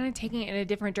was kind of taking it in a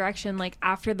different direction. Like,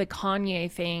 after the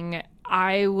Kanye thing,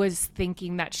 I was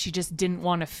thinking that she just didn't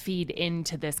want to feed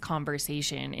into this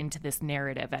conversation, into this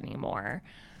narrative anymore.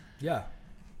 Yeah.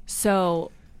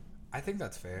 So I think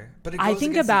that's fair, but it goes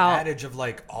against the adage of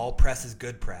like, all press is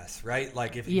good press, right?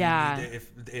 Like, if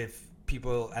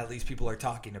people, at least people are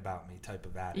talking about me, type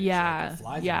of adage. Yeah, like, it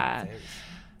flies in my face.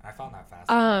 I found that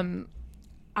fascinating.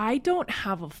 I don't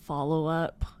have a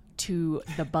follow-up to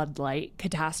the Bud Light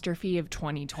catastrophe of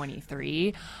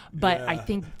 2023, but I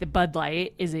think the Bud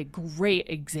Light is a great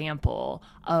example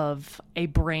of a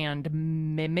brand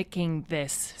mimicking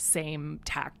this same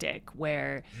tactic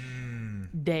where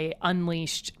they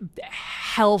unleashed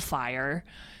hellfire,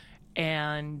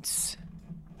 and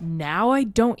now I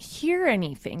don't hear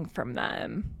anything from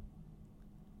them.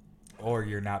 Or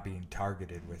you're not being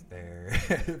targeted with their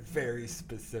very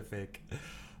specific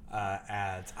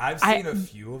ads. I've seen a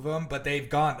few of them, but they've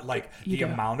gone, like, the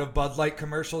amount of Bud Light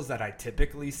commercials that I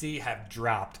typically see have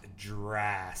dropped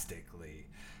drastically.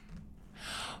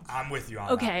 I'm with you on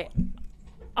that. Okay.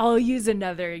 I'll use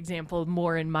another example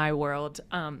more in my world.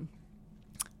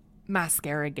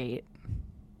 Mascara-gate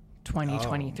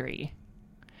 2023.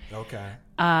 Oh. Okay.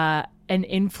 An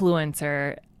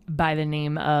influencer by the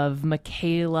name of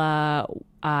Michaela,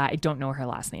 I don't know her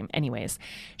last name. Anyways,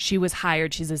 she was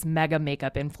hired. She's this mega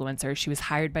makeup influencer. She was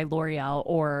hired by L'Oreal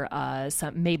or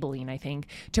some Maybelline, I think,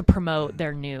 to promote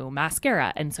their new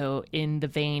mascara. And so in the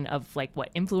vein of like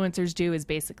what influencers do is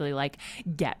basically like,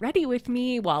 get ready with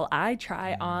me while I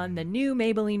try on the new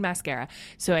Maybelline mascara.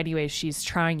 So anyways, she's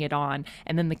trying it on,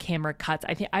 and then the camera cuts.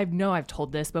 I know I've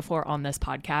told this before on this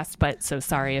podcast, but so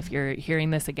sorry if you're hearing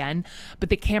this again, but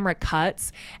the camera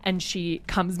cuts and she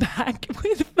comes back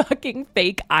with fucking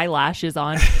fake eyelashes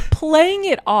on, playing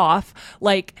it off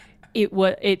like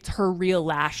it's her real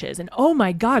lashes. And oh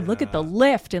my god, look at the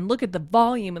lift and look at the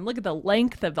volume and look at the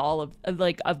length of all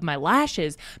of my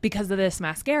lashes because of this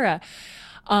mascara.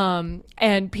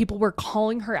 And people were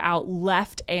calling her out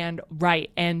left and right,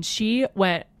 and she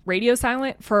went radio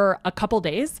silent for a couple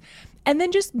days and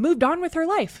then just moved on with her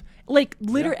life. Like,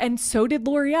 literally, and so did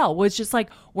L'Oreal, was just like,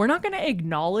 we're not going to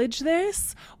acknowledge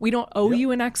this. We don't owe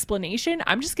you an explanation.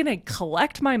 I'm just going to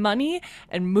collect my money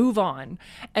and move on.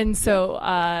 And so,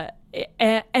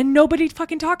 and nobody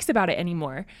fucking talks about it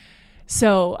anymore.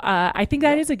 So I think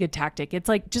that is a good tactic. It's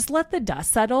like, just let the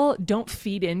dust settle. Don't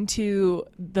feed into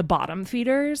the bottom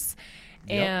feeders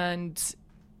and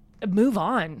move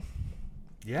on.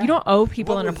 Yeah. You don't owe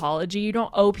people an apology. You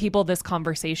don't owe people this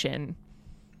conversation.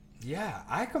 Yeah,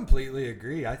 I completely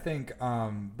agree. I think,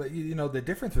 but you know, the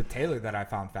difference with Taylor that I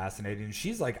found fascinating,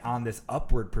 she's like on this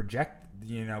upward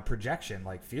projection.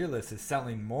 Like Fearless is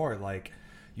selling more. Like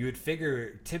you would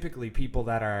figure, typically people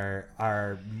that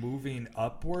are moving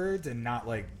upwards and not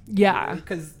like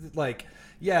because like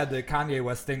the Kanye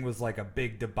West thing was like a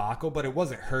big debacle, but it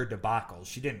wasn't her debacle.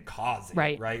 She didn't cause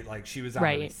it, right? Like she was on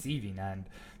the receiving end.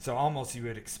 So almost you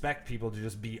would expect people to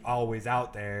just be always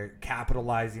out there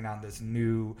capitalizing on this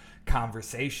new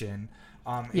conversation.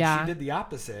 And she did the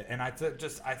opposite. And I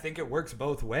think it works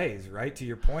both ways, right? To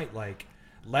your point, like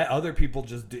let other people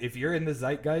just if you're in the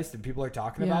zeitgeist and people are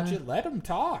talking about you, let them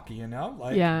talk, you know,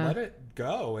 like let it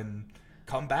go and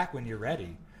come back when you're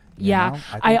ready. You know?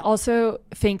 I also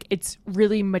think it's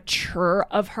really mature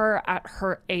of her at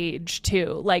her age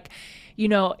too. Like, you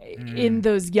know, in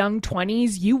those young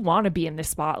 20s, you want to be in the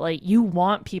spotlight. You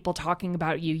want people talking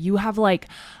about you. You have like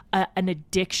an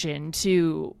addiction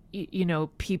to, you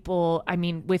know, people, I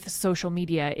mean, with social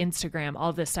media, Instagram,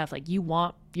 all this stuff, like you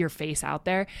want your face out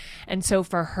there. And so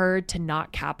for her to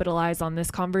not capitalize on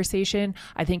this conversation,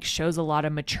 I think shows a lot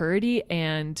of maturity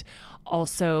and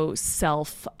also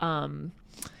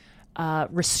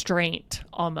restraint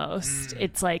almost.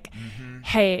 It's like,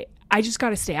 hey, I just got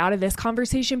to stay out of this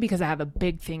conversation because I have a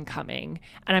big thing coming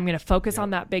and I'm going to focus on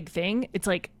that big thing. It's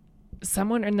like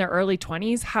someone in their early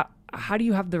 20s, how do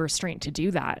you have the restraint to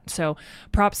do that? So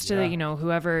props to, you know,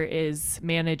 whoever is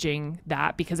managing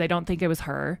that, because I don't think it was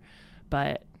her,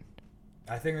 but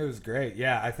I think it was great.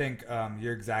 Yeah, I think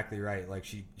you're exactly right. Like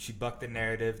she bucked the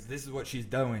narrative. This is what she's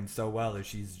doing so well, is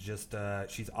she's just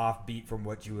she's offbeat from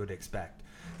what you would expect.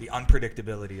 The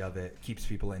unpredictability of it keeps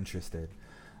people interested.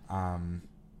 So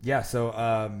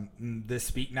the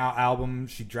Speak Now album,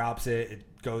 she drops it.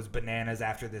 It goes bananas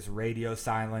after this radio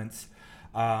silence.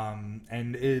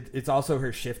 And it's also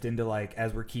her shift into, like,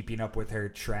 as we're keeping up with her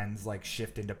trends, like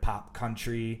shift into pop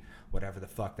country, whatever the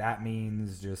fuck that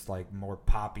means, just like more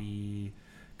poppy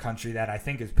country, that I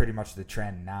think is pretty much the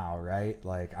trend now, right?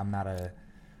 Like I'm not a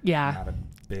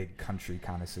big country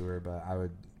connoisseur, but I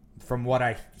would, from what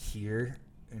I hear,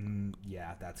 and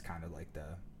that's kind of like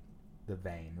the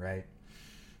vein, right?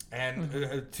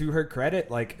 And to her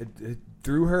credit, like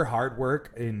through her hard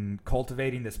work in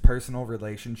cultivating this personal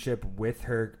relationship with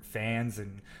her fans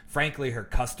and frankly her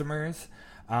customers,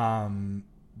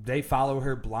 they follow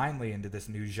her blindly into this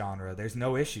new genre. There's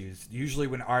no issues. Usually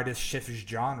when artists shift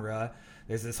genre,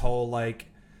 there's this whole like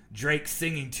Drake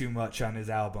singing too much on his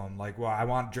album. Like, well, I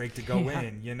want Drake to go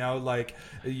in, you know, like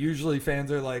usually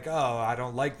fans are like, oh, I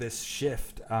don't like this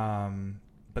shift.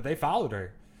 But they followed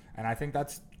her. And I think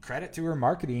that's credit to her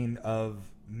marketing of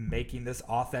making this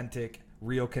authentic,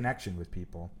 real connection with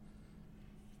people.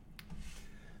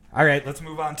 All right, let's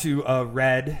move on to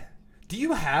Red. Do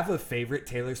you have a favorite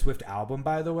Taylor Swift album,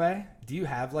 by the way? Do you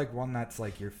have like one that's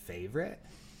like your favorite?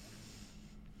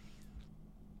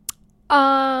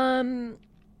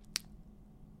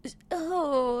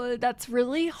 Oh, that's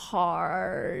really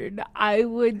hard. I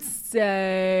would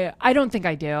say I don't think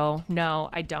I do. No,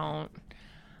 I don't.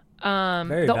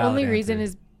 The only reason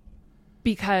is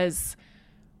because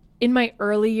in my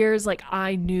early years, like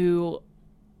I knew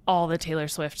all the Taylor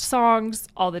Swift songs,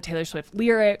 all the Taylor Swift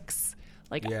lyrics,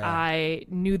 like I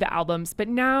knew the albums. But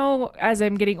now as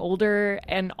I'm getting older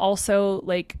and also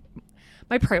like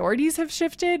my priorities have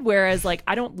shifted, whereas like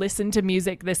I don't listen to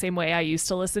music the same way I used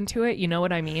to listen to it. You know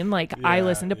what I mean? Like I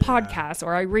listen to podcasts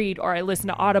or I read or I listen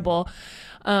to Audible.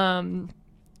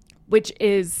 Which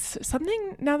is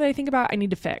something now that I think about, I need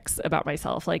to fix about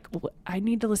myself. Like I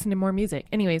need to listen to more music.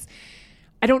 Anyways,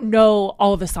 I don't know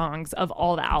all the songs of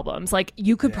all the albums. Like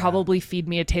you could probably feed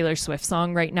me a Taylor Swift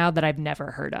song right now that I've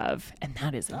never heard of. And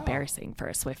that is embarrassing for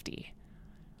a Swiftie.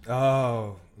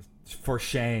 Oh, for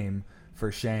shame.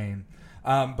 For shame.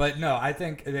 But no, I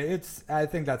think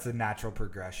that's a natural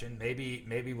progression.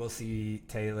 Maybe we'll see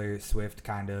Taylor Swift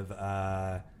kind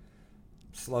of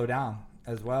slow down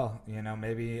as well, you know.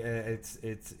 Maybe it's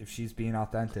if she's being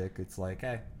authentic, it's like,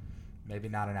 hey, maybe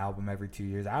not an album every 2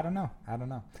 years. I don't know.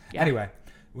 Anyway,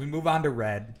 we move on to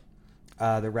Red,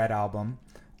 the Red album,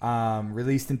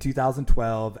 released in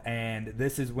 2012, and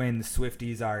this is when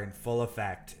Swifties are in full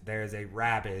effect. There's a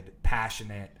rabid,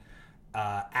 passionate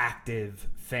active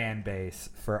fan base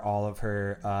for all of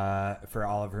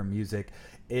her music.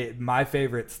 My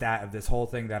favorite stat of this whole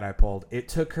thing that I pulled, it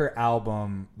took her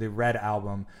album, the Red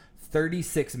album,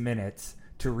 36 minutes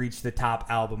to reach the top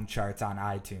album charts on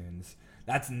iTunes.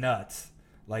 That's nuts.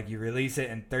 Like, you release it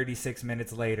and 36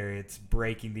 minutes later it's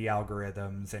breaking the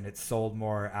algorithms and it's sold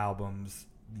more albums,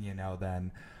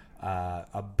 than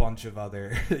a bunch of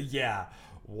other yeah,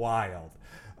 wild.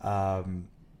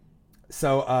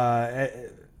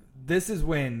 This is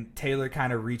when Taylor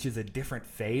kind of reaches a different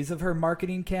phase of her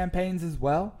marketing campaigns as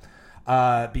well,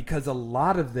 because a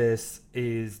lot of this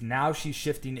is now she's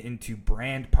shifting into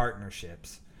brand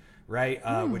partnerships, right?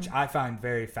 Which I find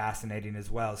very fascinating as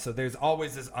well. So there's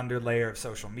always this underlayer of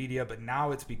social media, but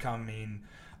now it's becoming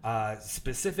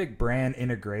specific brand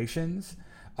integrations.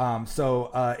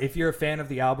 If you're a fan of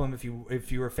the album, if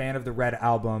you were a fan of the Red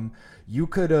album, you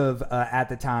could have at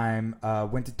the time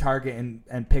went to Target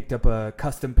and picked up a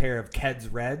custom pair of Keds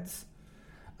Reds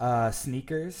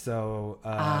sneakers. So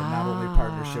not only a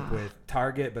partnership with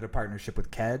Target, but a partnership with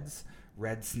Keds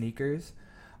Red sneakers.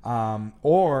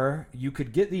 Or you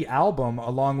could get the album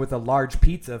along with a large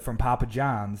pizza from Papa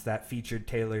John's that featured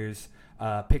Taylor's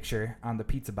picture on the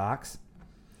pizza box.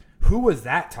 Who was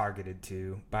that targeted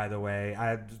to, by the way?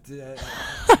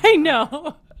 I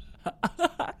know.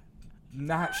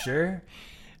 Not sure,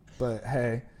 but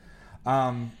hey.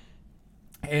 And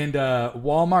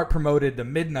Walmart promoted the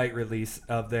midnight release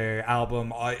of their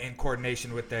album in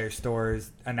coordination with their stores,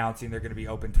 announcing they're going to be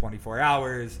open 24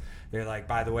 hours. They're like,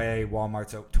 by the way,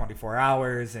 Walmart's open 24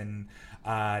 hours, and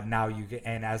now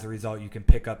and as a result, you can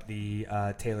pick up the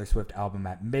Taylor Swift album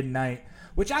at midnight.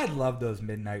 Which I love those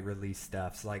midnight release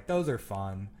stuffs. Like, those are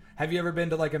fun. Have you ever been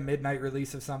to like a midnight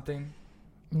release of something?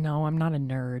 No, I'm not a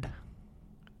nerd.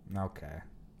 Okay.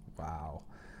 Wow.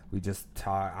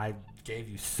 I gave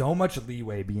you so much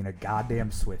leeway being a goddamn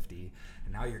Swiftie.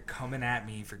 And now you're coming at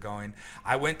me for going.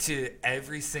 I went to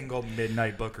every single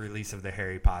midnight book release of the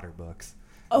Harry Potter books.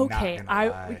 Okay.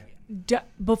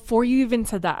 Before you even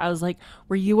said that, I was like,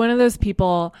 were you one of those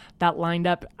people that lined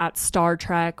up at Star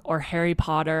Trek or Harry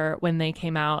Potter when they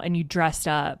came out and you dressed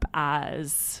up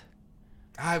as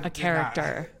a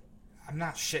character? I'm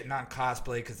not shitting on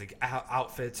cosplay because the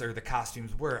outfits or the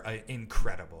costumes were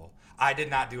incredible. I did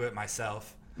not do it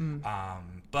myself.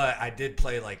 But I did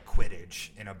play like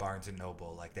Quidditch in a Barnes and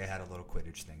Noble. Like, they had a little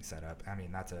Quidditch thing set up. I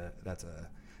mean, that's a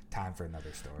time for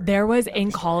another story. There was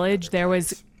in college, there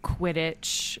was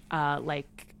Quidditch,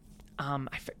 like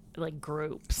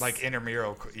groups, like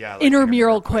intramural,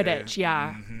 intramural Quidditch,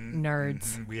 yeah.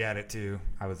 Nerds. Mm-hmm. We had it too.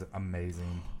 I was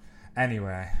amazing.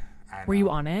 Anyway, were you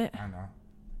on it? I know.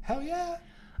 Hell yeah.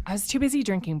 I was too busy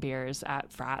drinking beers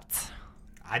at frats.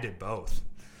 I did both.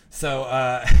 So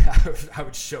I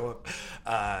would show up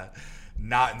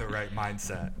not in the right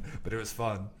mindset, but it was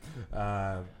fun.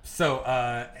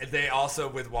 They also,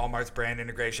 with Walmart's brand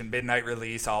integration, midnight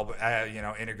release, all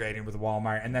integrating with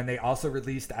Walmart, and then they also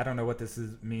released, I don't know what this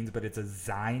means, but it's a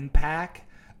Zine pack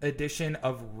edition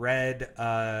of Red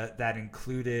that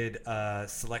included a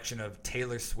selection of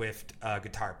Taylor Swift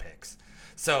guitar picks.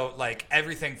 So like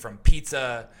everything from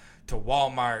pizza to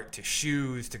Walmart to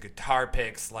shoes to guitar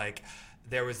picks, like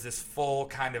there was this full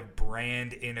kind of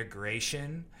brand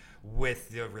integration with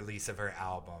the release of her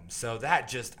album. So that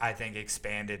just, I think,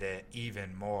 expanded it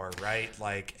even more, right?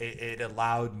 Like it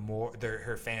allowed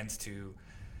her fans to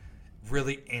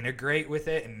really integrate with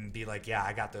it and be like, yeah,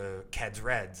 I got the Keds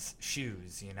Reds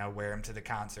shoes, wear them to the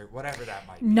concert, whatever that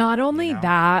might be. Not only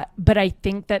that, but I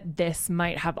think that this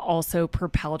might have also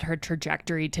propelled her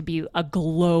trajectory to be a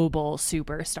global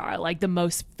superstar, like the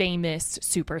most famous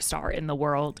superstar in the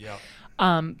world. Yep.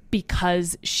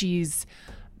 Because she's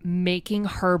making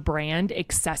her brand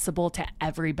accessible to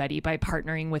everybody by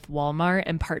partnering with Walmart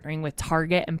and partnering with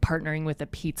Target and partnering with a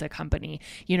pizza company.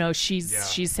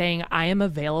 She's saying, I am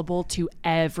available to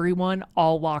everyone,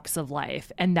 all walks of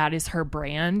life. And that is her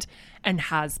brand and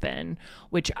has been,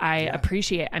 which I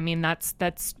appreciate. I mean, that's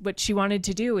what she wanted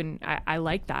to do. And I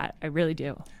like that. I really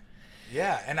do.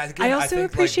 Yeah. And I also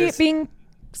appreciate being...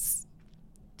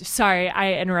 Sorry,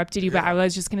 I interrupted you, but I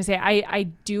was just going to say, I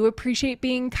do appreciate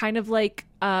being kind of like,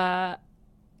 not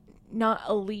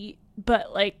elite,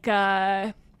 but like, you're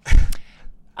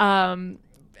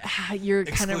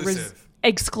kind of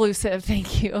exclusive.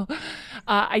 Thank you.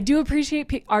 I do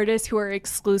appreciate artists who are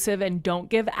exclusive and don't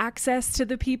give access to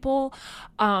the people.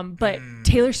 But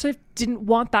Taylor Swift didn't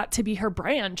want that to be her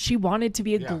brand. She wanted to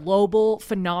be a global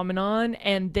phenomenon,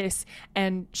 and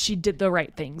she did the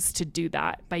right things to do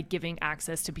that by giving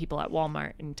access to people at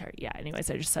Walmart and Target. Yeah.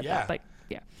 Anyways, I just said that, but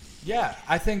yeah. Yeah,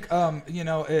 I think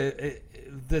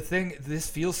this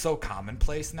feels so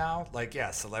commonplace now. Like,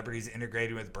 celebrities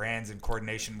integrating with brands in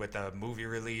coordination with a movie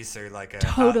release or like a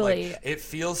totally. It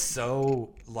feels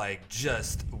so like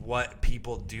just what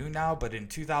people do now. But in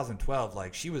 2012,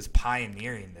 like she was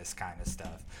pioneering this kind of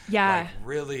stuff. Yeah, like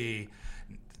really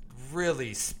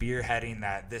spearheading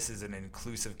that this is an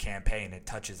inclusive campaign. It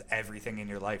touches everything in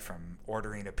your life, from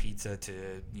ordering a pizza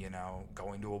to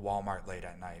going to a Walmart late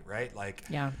at night, right? Like,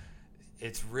 yeah.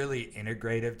 It's really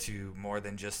integrative to more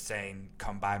than just saying,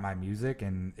 come buy my music.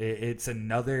 And it's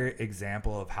another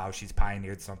example of how she's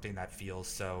pioneered something that feels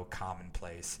so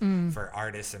commonplace for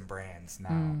artists and brands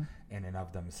now in and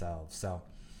of themselves. So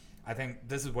I think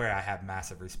this is where I have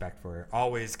massive respect for her.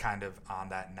 Always kind of on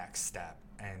that next step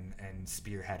and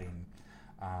spearheading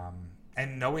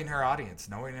and knowing her audience,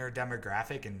 knowing her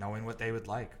demographic, and knowing what they would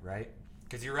like, right?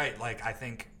 Because you're right. Like, I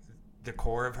think the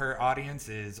core of her audience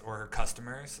or her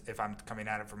customers, if I'm coming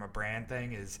at it from a brand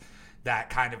thing, is that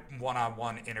kind of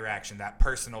one-on-one interaction, that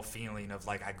personal feeling of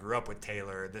like, I grew up with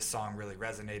Taylor, this song really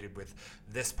resonated with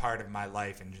this part of my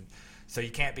life. And so you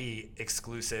can't be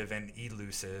exclusive and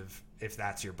elusive if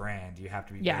that's your brand. You have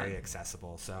to be very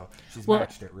accessible. So she's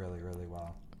matched it really, really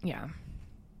well. Yeah.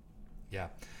 Yeah.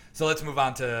 So let's move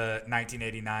on to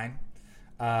 1989.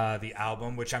 The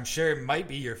album, which I'm sure might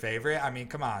be your favorite. I mean,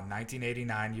 come on,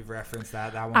 1989. You've referenced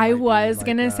that. That one. I was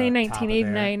gonna say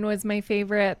 1989 was my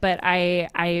favorite, but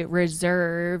I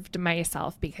reserved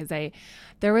myself because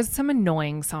there was some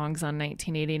annoying songs on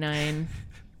 1989.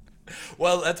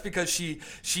 Well, that's because she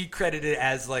credited it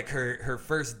as like her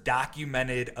first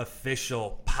documented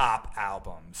official pop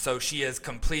album. So she has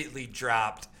completely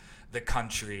dropped the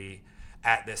country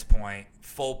at this point,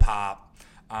 full pop.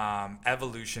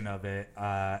 Evolution of it,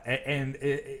 and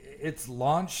it's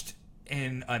launched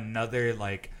in another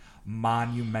like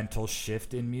monumental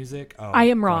shift in music. I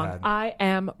am wrong. I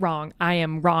loved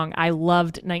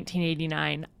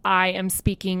 1989. I am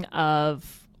speaking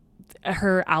of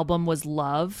her album was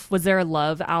Love. Was there a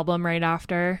Love album right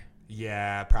after?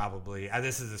 Yeah, probably.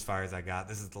 This is as far as I got.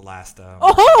 This is the last.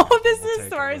 This is as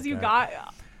far as you got.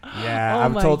 Yeah,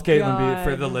 I've told Caitlin,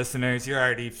 for the listeners, you're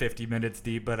already 50 minutes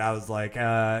deep, but I was like,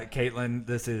 Caitlin,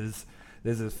 this is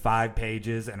 5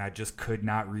 pages, and I just could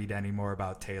not read any more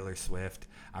about Taylor Swift.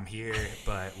 I'm here,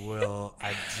 but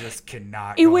I just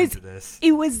cannot go into this.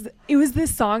 It was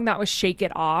this song that was Shake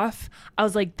It Off. I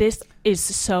was like, this is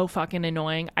so fucking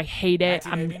annoying. I hate it.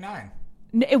 1989.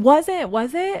 It wasn't,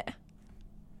 was it?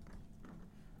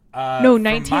 No,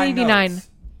 1989.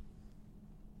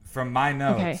 From my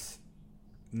notes. Okay.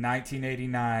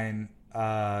 1989,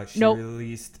 she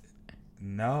released.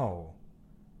 No.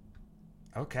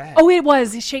 Okay. Oh, it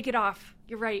was Shake It Off.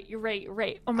 You're right.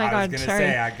 Oh my God. I was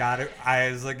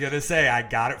gonna say I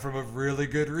got it from a really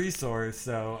good resource.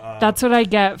 So that's what I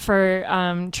get for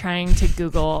trying to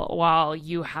Google while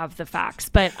you have the facts.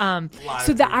 But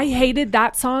I hated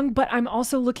that song, but I'm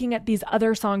also looking at these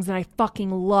other songs that I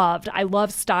fucking loved. I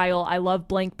love Style. I love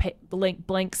Blank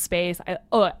Space.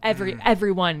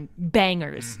 Everyone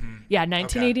bangers. Mm-hmm. Yeah,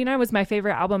 1989 was my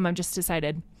favorite album. I've just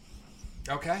decided.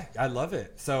 Okay, I love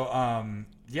it. So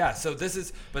yeah, so this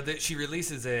is, she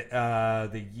releases it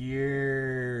the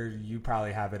year, you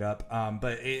probably have it up,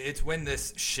 but it's when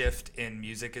this shift in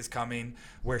music is coming,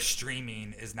 where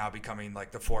streaming is now becoming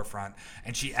like the forefront,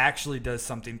 and she actually does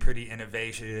something pretty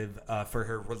innovative for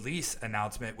her release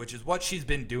announcement, which is what she's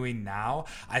been doing now.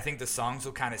 I think the songs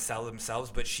will kind of sell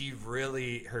themselves, but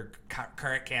her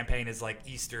current campaign is like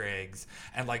Easter eggs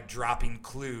and like dropping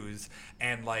clues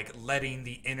and like letting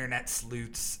the internet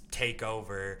sleuths take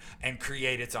over and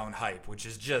create its own hype, which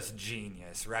is just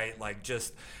genius, right? Like,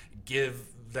 just give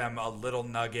them a little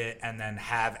nugget and then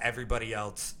have everybody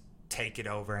else take it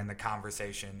over, and the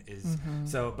conversation is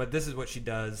so. But this is what she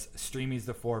does. Streaming's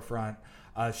the forefront.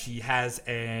 She has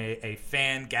a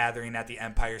fan gathering at the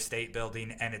Empire State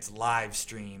Building, and it's live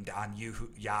streamed on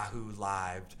Yahoo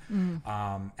Live.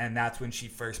 And that's when she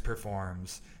first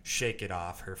performs Shake It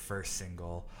Off, her first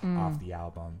single off the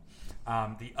album.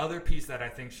 The other piece that I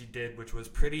think she did, which was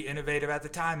pretty innovative at the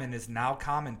time and is now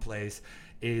commonplace,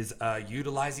 is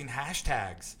utilizing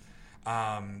hashtags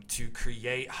to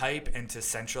create hype and to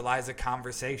centralize a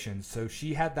conversation. So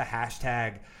she had the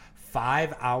hashtag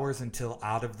 5 hours until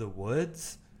out of the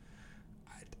woods.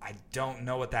 I don't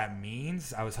know what that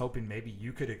means. I was hoping maybe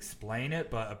you could explain it,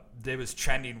 but it was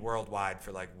trending worldwide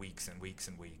for like weeks and weeks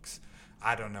and weeks.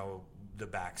 I don't know the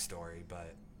backstory,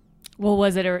 but... Well,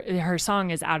 was it her song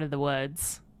is Out of the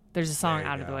Woods. There's a song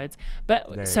Out of the Woods.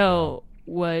 But so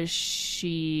was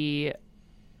she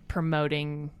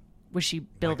building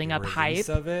up hype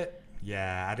of it?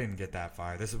 Yeah, I didn't get that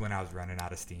far. This is when I was running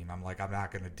out of steam. I'm like, I'm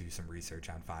not going to do some research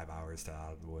on 5 hours to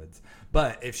Out of the Woods.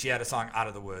 But if she had a song Out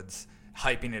of the Woods,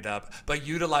 hyping it up, but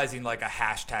utilizing like a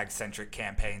hashtag-centric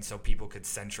campaign so people could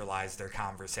centralize their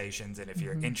conversations. And if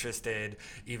you're interested,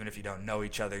 even if you don't know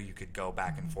each other, you could go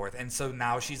back and forth. And so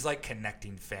now she's like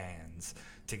connecting fans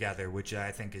together, which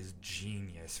I think is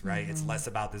genius, right? It's less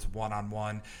about this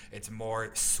one-on-one. It's more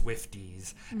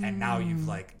Swifties. And now you've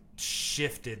like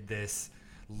shifted this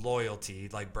loyalty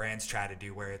like brands try to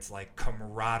do, where it's like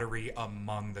camaraderie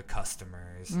among the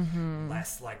customers,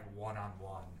 less like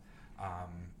one-on-one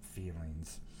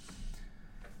feelings.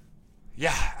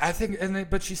 Yeah, I think,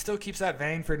 but she still keeps that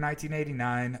vein for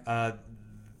 1989.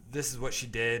 This is what she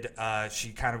did. She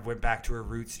kind of went back to her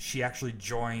roots. She actually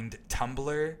joined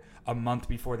Tumblr a month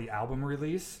before the album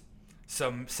release.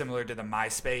 So similar to the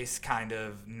MySpace kind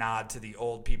of nod to the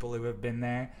old people who have been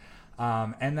there.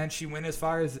 And then she went as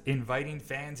far as inviting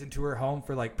fans into her home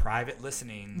for like private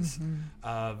listenings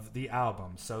of the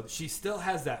album. So she still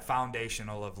has that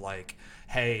foundational of like,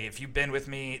 hey, if you've been with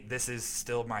me, this is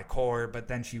still my core. But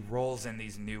then she rolls in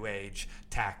these new age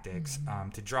tactics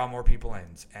to draw more people in.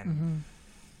 And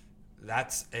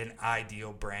that's an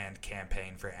ideal brand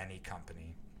campaign for any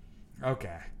company.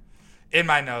 Okay. In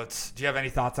my notes, do you have any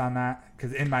thoughts on that?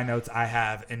 Because in my notes, I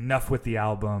have enough with the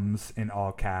albums in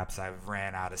all caps. I've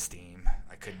ran out of steam.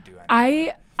 I couldn't do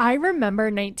anything. I remember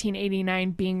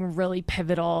 1989 being a really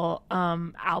pivotal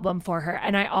album for her.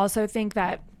 And I also think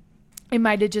that it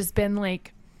might have just been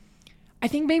like, I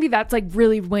think maybe that's like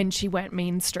really when she went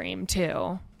mainstream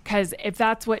too. Because if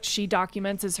that's what she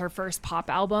documents as her first pop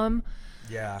album.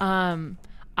 Yeah.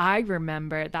 I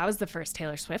remember that was the first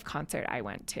Taylor Swift concert I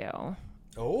went to.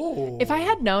 Oh. If I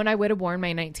had known, I would have worn my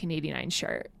 1989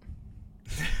 shirt.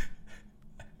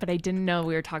 But I didn't know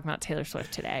we were talking about Taylor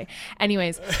Swift today.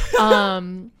 Anyways,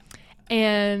 and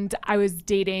I was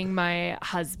dating my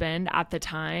husband at the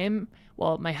time.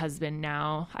 Well, my husband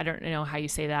now. I don't know how you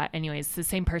say that. Anyways, it's the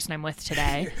same person I'm with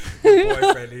today. Your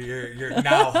boyfriend, your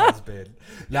now husband,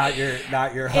 not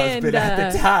your husband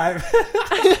at the time.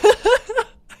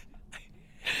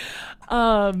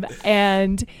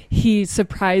 And he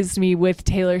surprised me with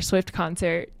Taylor Swift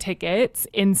concert tickets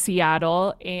in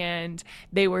Seattle, and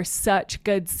they were such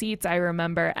good seats, I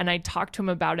remember. And I talked to him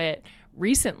about it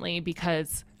recently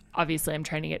because obviously I'm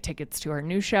trying to get tickets to her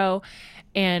new show,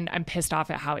 and I'm pissed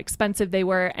off at how expensive they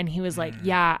were. And he was like,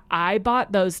 yeah, I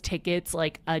bought those tickets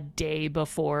like a day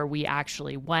before we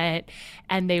actually went,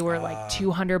 and they were like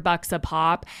 $200 a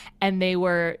pop. And they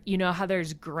were, you know how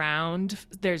there's ground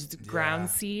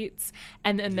seats,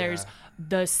 and then there's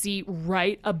the seat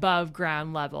right above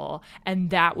ground level. And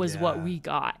that was what we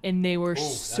got. And they were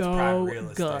so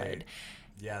good.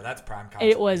 Yeah, that's prime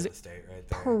it was real estate right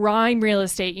there. Prime real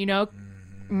estate, you know?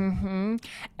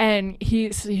 And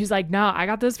he's like, no, I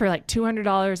got this for like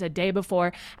 $200 a day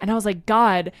before. And I was like,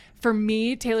 God, for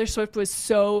me, Taylor Swift was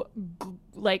so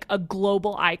like a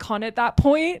global icon at that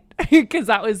point because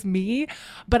that was me.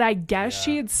 But I guess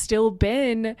she had still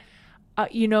been,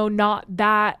 not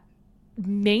that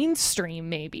mainstream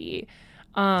maybe.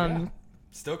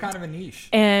 Still kind of a niche.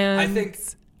 And I think,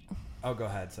 go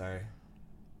ahead. Sorry.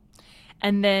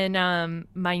 And then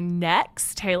my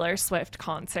next Taylor Swift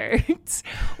concert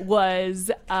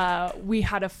was we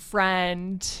had a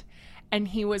friend, and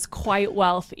he was quite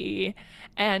wealthy,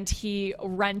 and he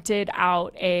rented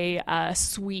out a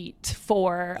suite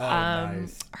for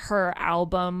nice. her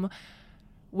album,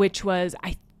 which was,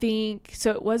 I think,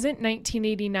 so it wasn't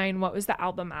 1989. What was the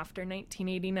album after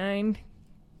 1989?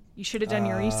 You should have done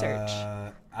your research.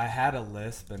 I had a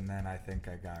list, but then I think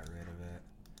I got rid of it.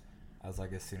 I was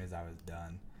like, as soon as I was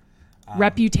done.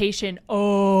 Reputation.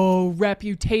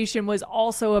 Reputation was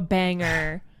also a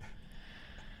banger.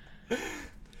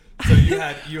 So you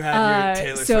had your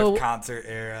Taylor Swift concert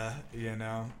era, you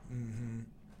know?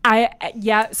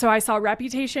 So I saw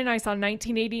Reputation, I saw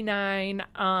 1989,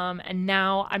 and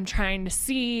now I'm trying to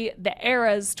see the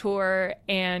Eras tour,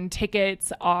 and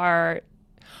tickets are...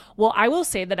 Well, I will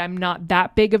say that I'm not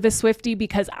that big of a Swiftie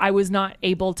because I was not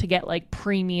able to get like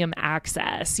premium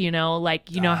access, know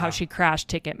how she crashed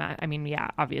Ticketmaster. I mean, yeah,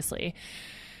 obviously.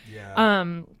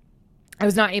 Yeah. I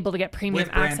was not able to get premium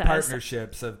with brand access.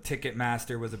 Partnerships of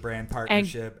Ticketmaster was a brand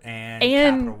partnership, and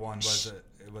Capital One was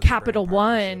Capital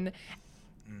One.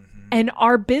 And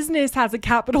our business has a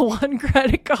Capital One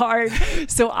credit card.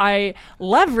 So I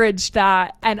leveraged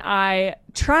that, and I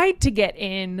tried to get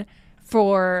in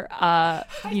for, I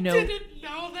didn't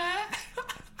know that.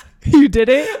 You did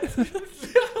it? That's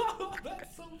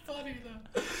so funny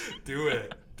though. Do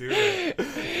it.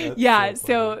 That's Yeah, so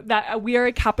so that we are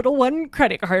a Capital One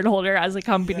credit card holder as a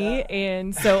company,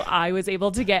 and so I was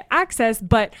able to get access.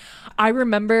 But I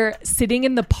remember sitting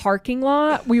in the parking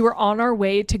lot. We were on our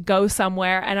way to go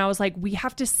somewhere, and I was like, we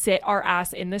have to sit our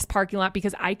ass in this parking lot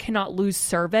because I cannot lose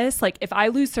service. Like, if I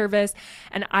lose service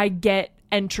and I get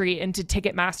entry into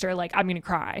Ticketmaster, like, I'm gonna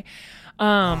cry.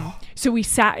 So we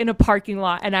sat in a parking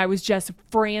lot, and I was just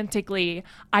frantically,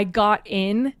 I got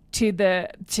in to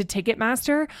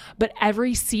Ticketmaster, but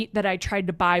every seat that I tried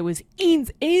to buy was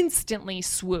instantly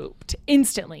swooped.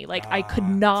 Like, I could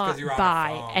not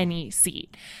buy any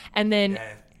seat. And then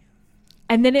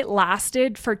it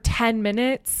lasted for 10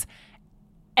 minutes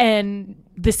and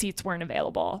the seats weren't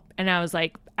available. And I was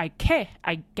like, okay,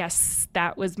 I guess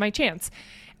that was my chance.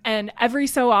 And every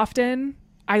so often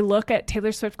I look at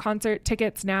Taylor Swift concert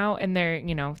tickets now, and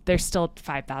they're still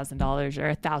 $5,000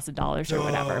 or $1,000 or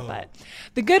whatever. But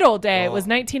the good old day was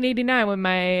 1989 when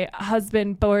my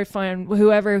husband, boyfriend,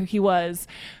 whoever he was,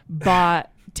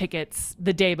 bought tickets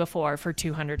the day before for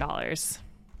 $200.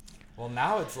 Well,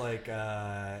 now it's like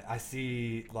I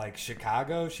see like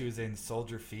Chicago. She was in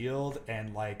Soldier Field,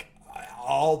 and like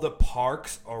all the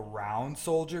parks around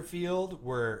Soldier Field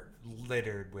were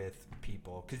littered with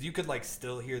people because you could like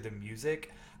still hear the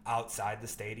music outside the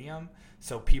stadium,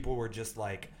 so people were just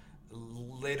like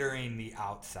littering the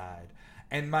outside.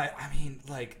 And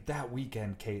like that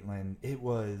weekend, Caitlin,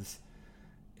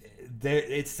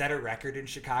 it set a record in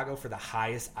Chicago for the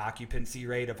highest occupancy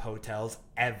rate of hotels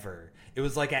ever. It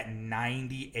was like at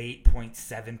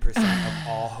 98.7% of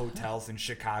all hotels in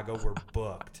Chicago were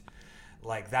booked.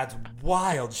 Like, that's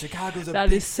wild. Chicago's a that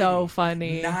big is so city.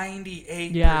 funny.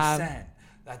 98%. Yeah.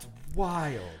 That's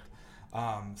wild.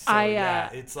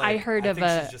 It's like I heard I think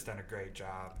of she's just done a great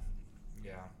job.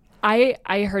 Yeah.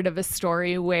 I heard of a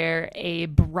story where a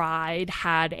bride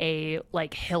had a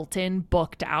like Hilton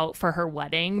booked out for her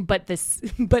wedding, but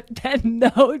then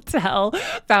the hotel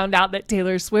found out that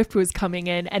Taylor Swift was coming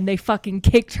in, and they fucking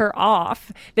kicked her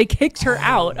off. They kicked her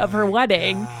out of her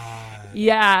wedding. God.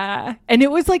 Yeah. And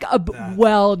it was like a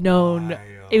well-known wild.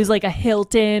 It was like a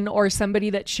Hilton or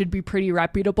somebody that should be pretty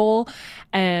reputable.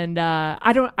 And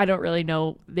I don't really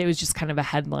know. It was just kind of a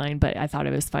headline, but I thought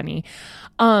it was funny.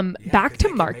 Back to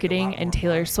marketing and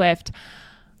Taylor money. Swift.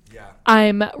 Yeah.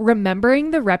 I'm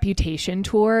remembering the Reputation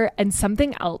tour, and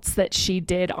something else that she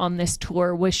did on this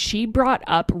tour was she brought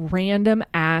up random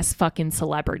ass fucking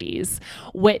celebrities,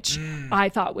 which I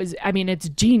thought was, it's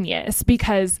genius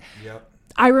because Yep.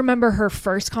 I remember her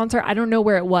first concert. I don't know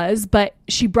where it was, but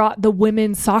she brought the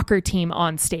women's soccer team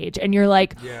on stage, and you're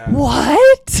like,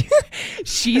 what?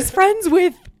 She's friends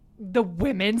with the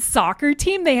women's soccer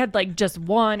team? They had like just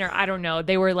one, or I don't know.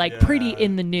 They were like pretty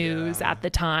in the news at the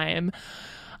time.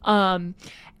 And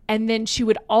then she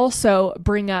would also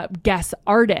bring up guest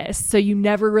artists, so you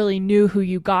never really knew who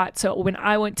you got. So when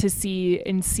I went to see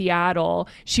in Seattle,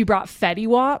 she brought Fetty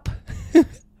Wap.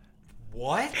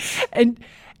 What? And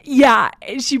yeah,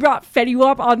 she brought Fetty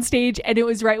Wap on stage, and it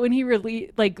was right when he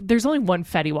released, like, there's only one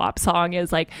Fetty Wap song. It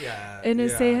was like, and I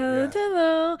say hello,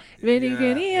 hello, very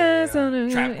good, yes,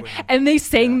 and they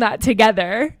sang that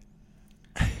together.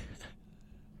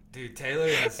 Dude, Taylor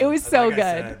is, it was so like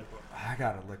good. I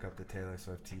gotta look up the Taylor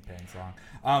Swift T-Pain song.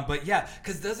 But yeah,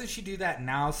 because doesn't she do that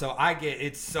now? So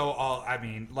it's so all,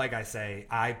 like I say,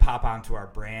 I pop onto our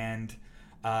brand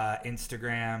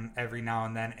Instagram every now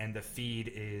and then, and the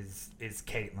feed is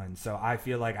Caitlin. So I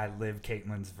feel like I live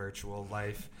Caitlin's virtual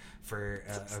life for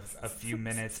a few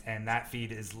minutes, and that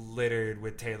feed is littered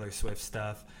with Taylor Swift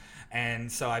stuff. And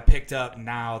so I picked up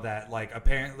now that like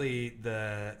apparently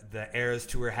the Eras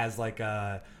tour has like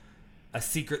a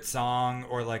secret song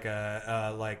or like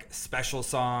a like special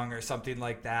song or something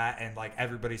like that, and like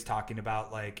everybody's talking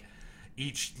about like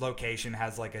each location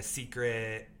has like a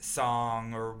secret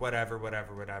song or whatever.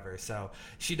 So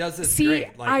she does this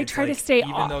great. Like, I try to stay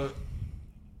even off. though.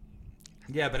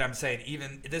 Yeah, but I'm saying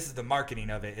even this is the marketing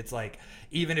of it. It's like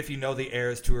even if you know the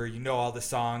Eras tour, you know all the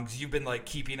songs, you've been like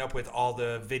keeping up with all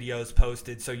the videos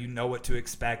posted, so you know what to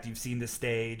expect. You've seen the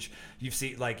stage, you've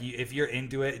seen like if you're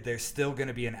into it, there's still going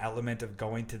to be an element of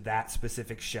going to that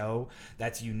specific show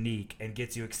that's unique and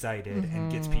gets you excited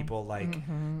and gets people like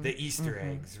the Easter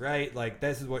eggs, right? Like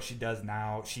this is what she does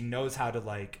now. She knows how to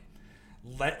like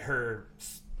let her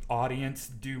audience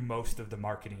do most of the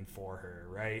marketing for her,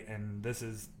 right? And this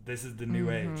is the new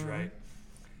age, right?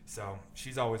 So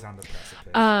she's always on the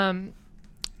precipice.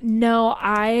 No,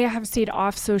 I have stayed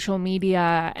off social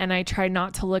media, and I try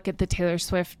not to look at the Taylor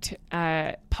Swift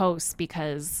posts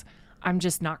because I'm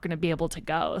just not going to be able to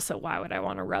go. So why would I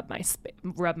want to rub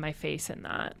my face in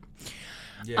that?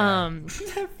 Yeah.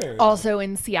 Also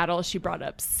in Seattle, she brought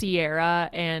up Sierra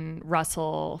and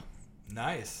Russell.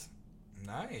 Nice.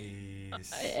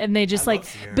 And they just I like, love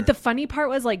Sierra. but the funny part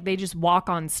was like, they just walk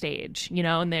on stage, you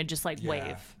know, and they just like Yeah.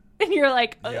 wave. And you're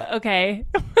like, Yeah. Okay,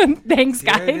 thanks,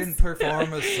 Sierra guys. didn't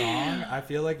perform a song. I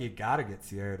feel like you gotta get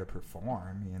Sierra to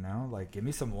perform. You know, like give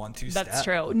me some 1-2 step. That's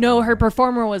true. No, her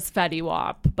performer was Fetty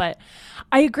Wap, but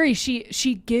I agree.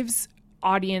 She gives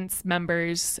audience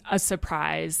members a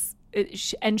surprise,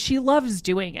 and she loves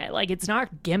doing it. Like it's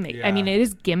not gimmick. I Yeah. mean, it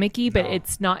is gimmicky, but No.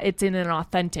 it's not. It's in an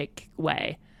authentic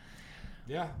way.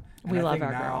 Yeah, We I love think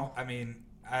our now, girl. I mean,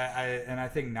 I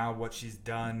think now what she's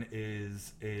done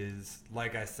is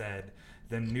like I said,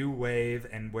 the new wave,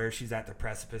 and where she's at the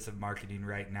precipice of marketing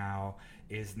right now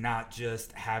is not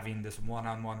just having this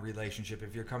one-on-one relationship.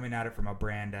 If you're coming at it from a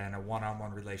brand and a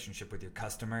one-on-one relationship with your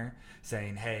customer,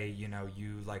 saying, hey, you know,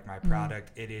 you like my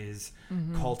product, it is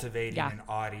cultivating Yeah. an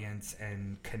audience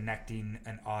and connecting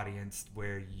an audience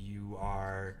where you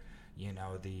are, you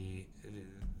know, the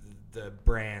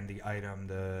brand, the item,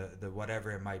 the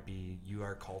whatever it might be. You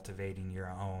are cultivating your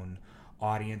own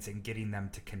audience and getting them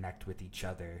to connect with each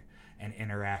other and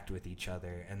interact with each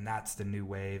other. And that's the new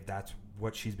wave. That's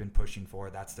what she's been pushing for.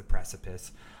 That's the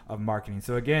precipice of marketing.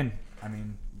 So again, I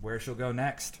mean, where she'll go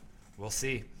next, we'll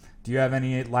see. Do you have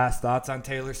any last thoughts on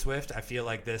Taylor Swift? I feel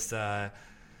like this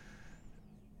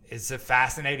is a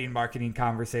fascinating marketing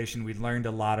conversation. We learned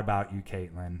a lot about you,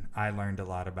 Caitlin. I learned a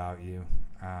lot about you.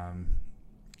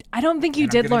 I don't think you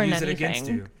And I'm did gonna learn use it against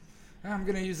anything. you. I'm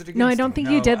going to use it against No, I don't you. think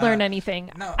No, you did learn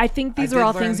anything. No, I think these I are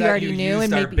all did learn things you that already knew, used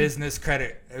and our maybe business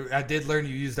credit. I did learn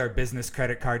you used our business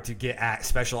credit card to get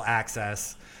special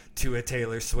access to a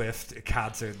Taylor Swift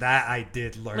concert. That I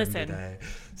did learn Listen. today.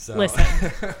 So.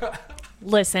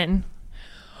 Listen.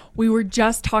 We were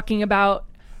just talking about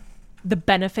the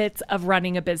benefits of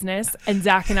running a business, and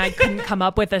Zach and I couldn't come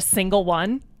up with a single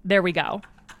one. There we go.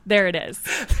 There it is.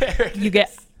 You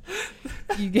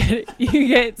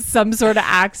get some sort of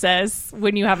access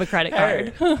when you have a credit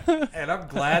card. Hey, and I'm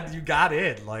glad you got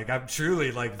in. Like, I'm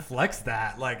truly like flex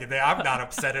that. Like, I'm not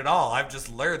upset at all. I've just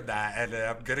learned that, and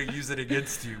I'm gonna use it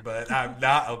against you. But I'm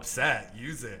not upset.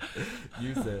 Use it.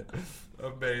 Use it.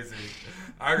 Amazing.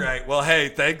 All right. Well, hey,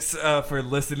 thanks for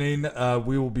listening.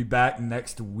 We will be back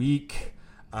next week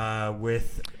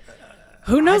with.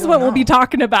 Who knows what we'll be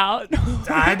talking about?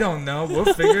 I don't know.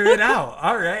 We'll figure it out.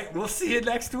 All right. We'll see you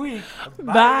next week.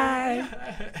 Bye.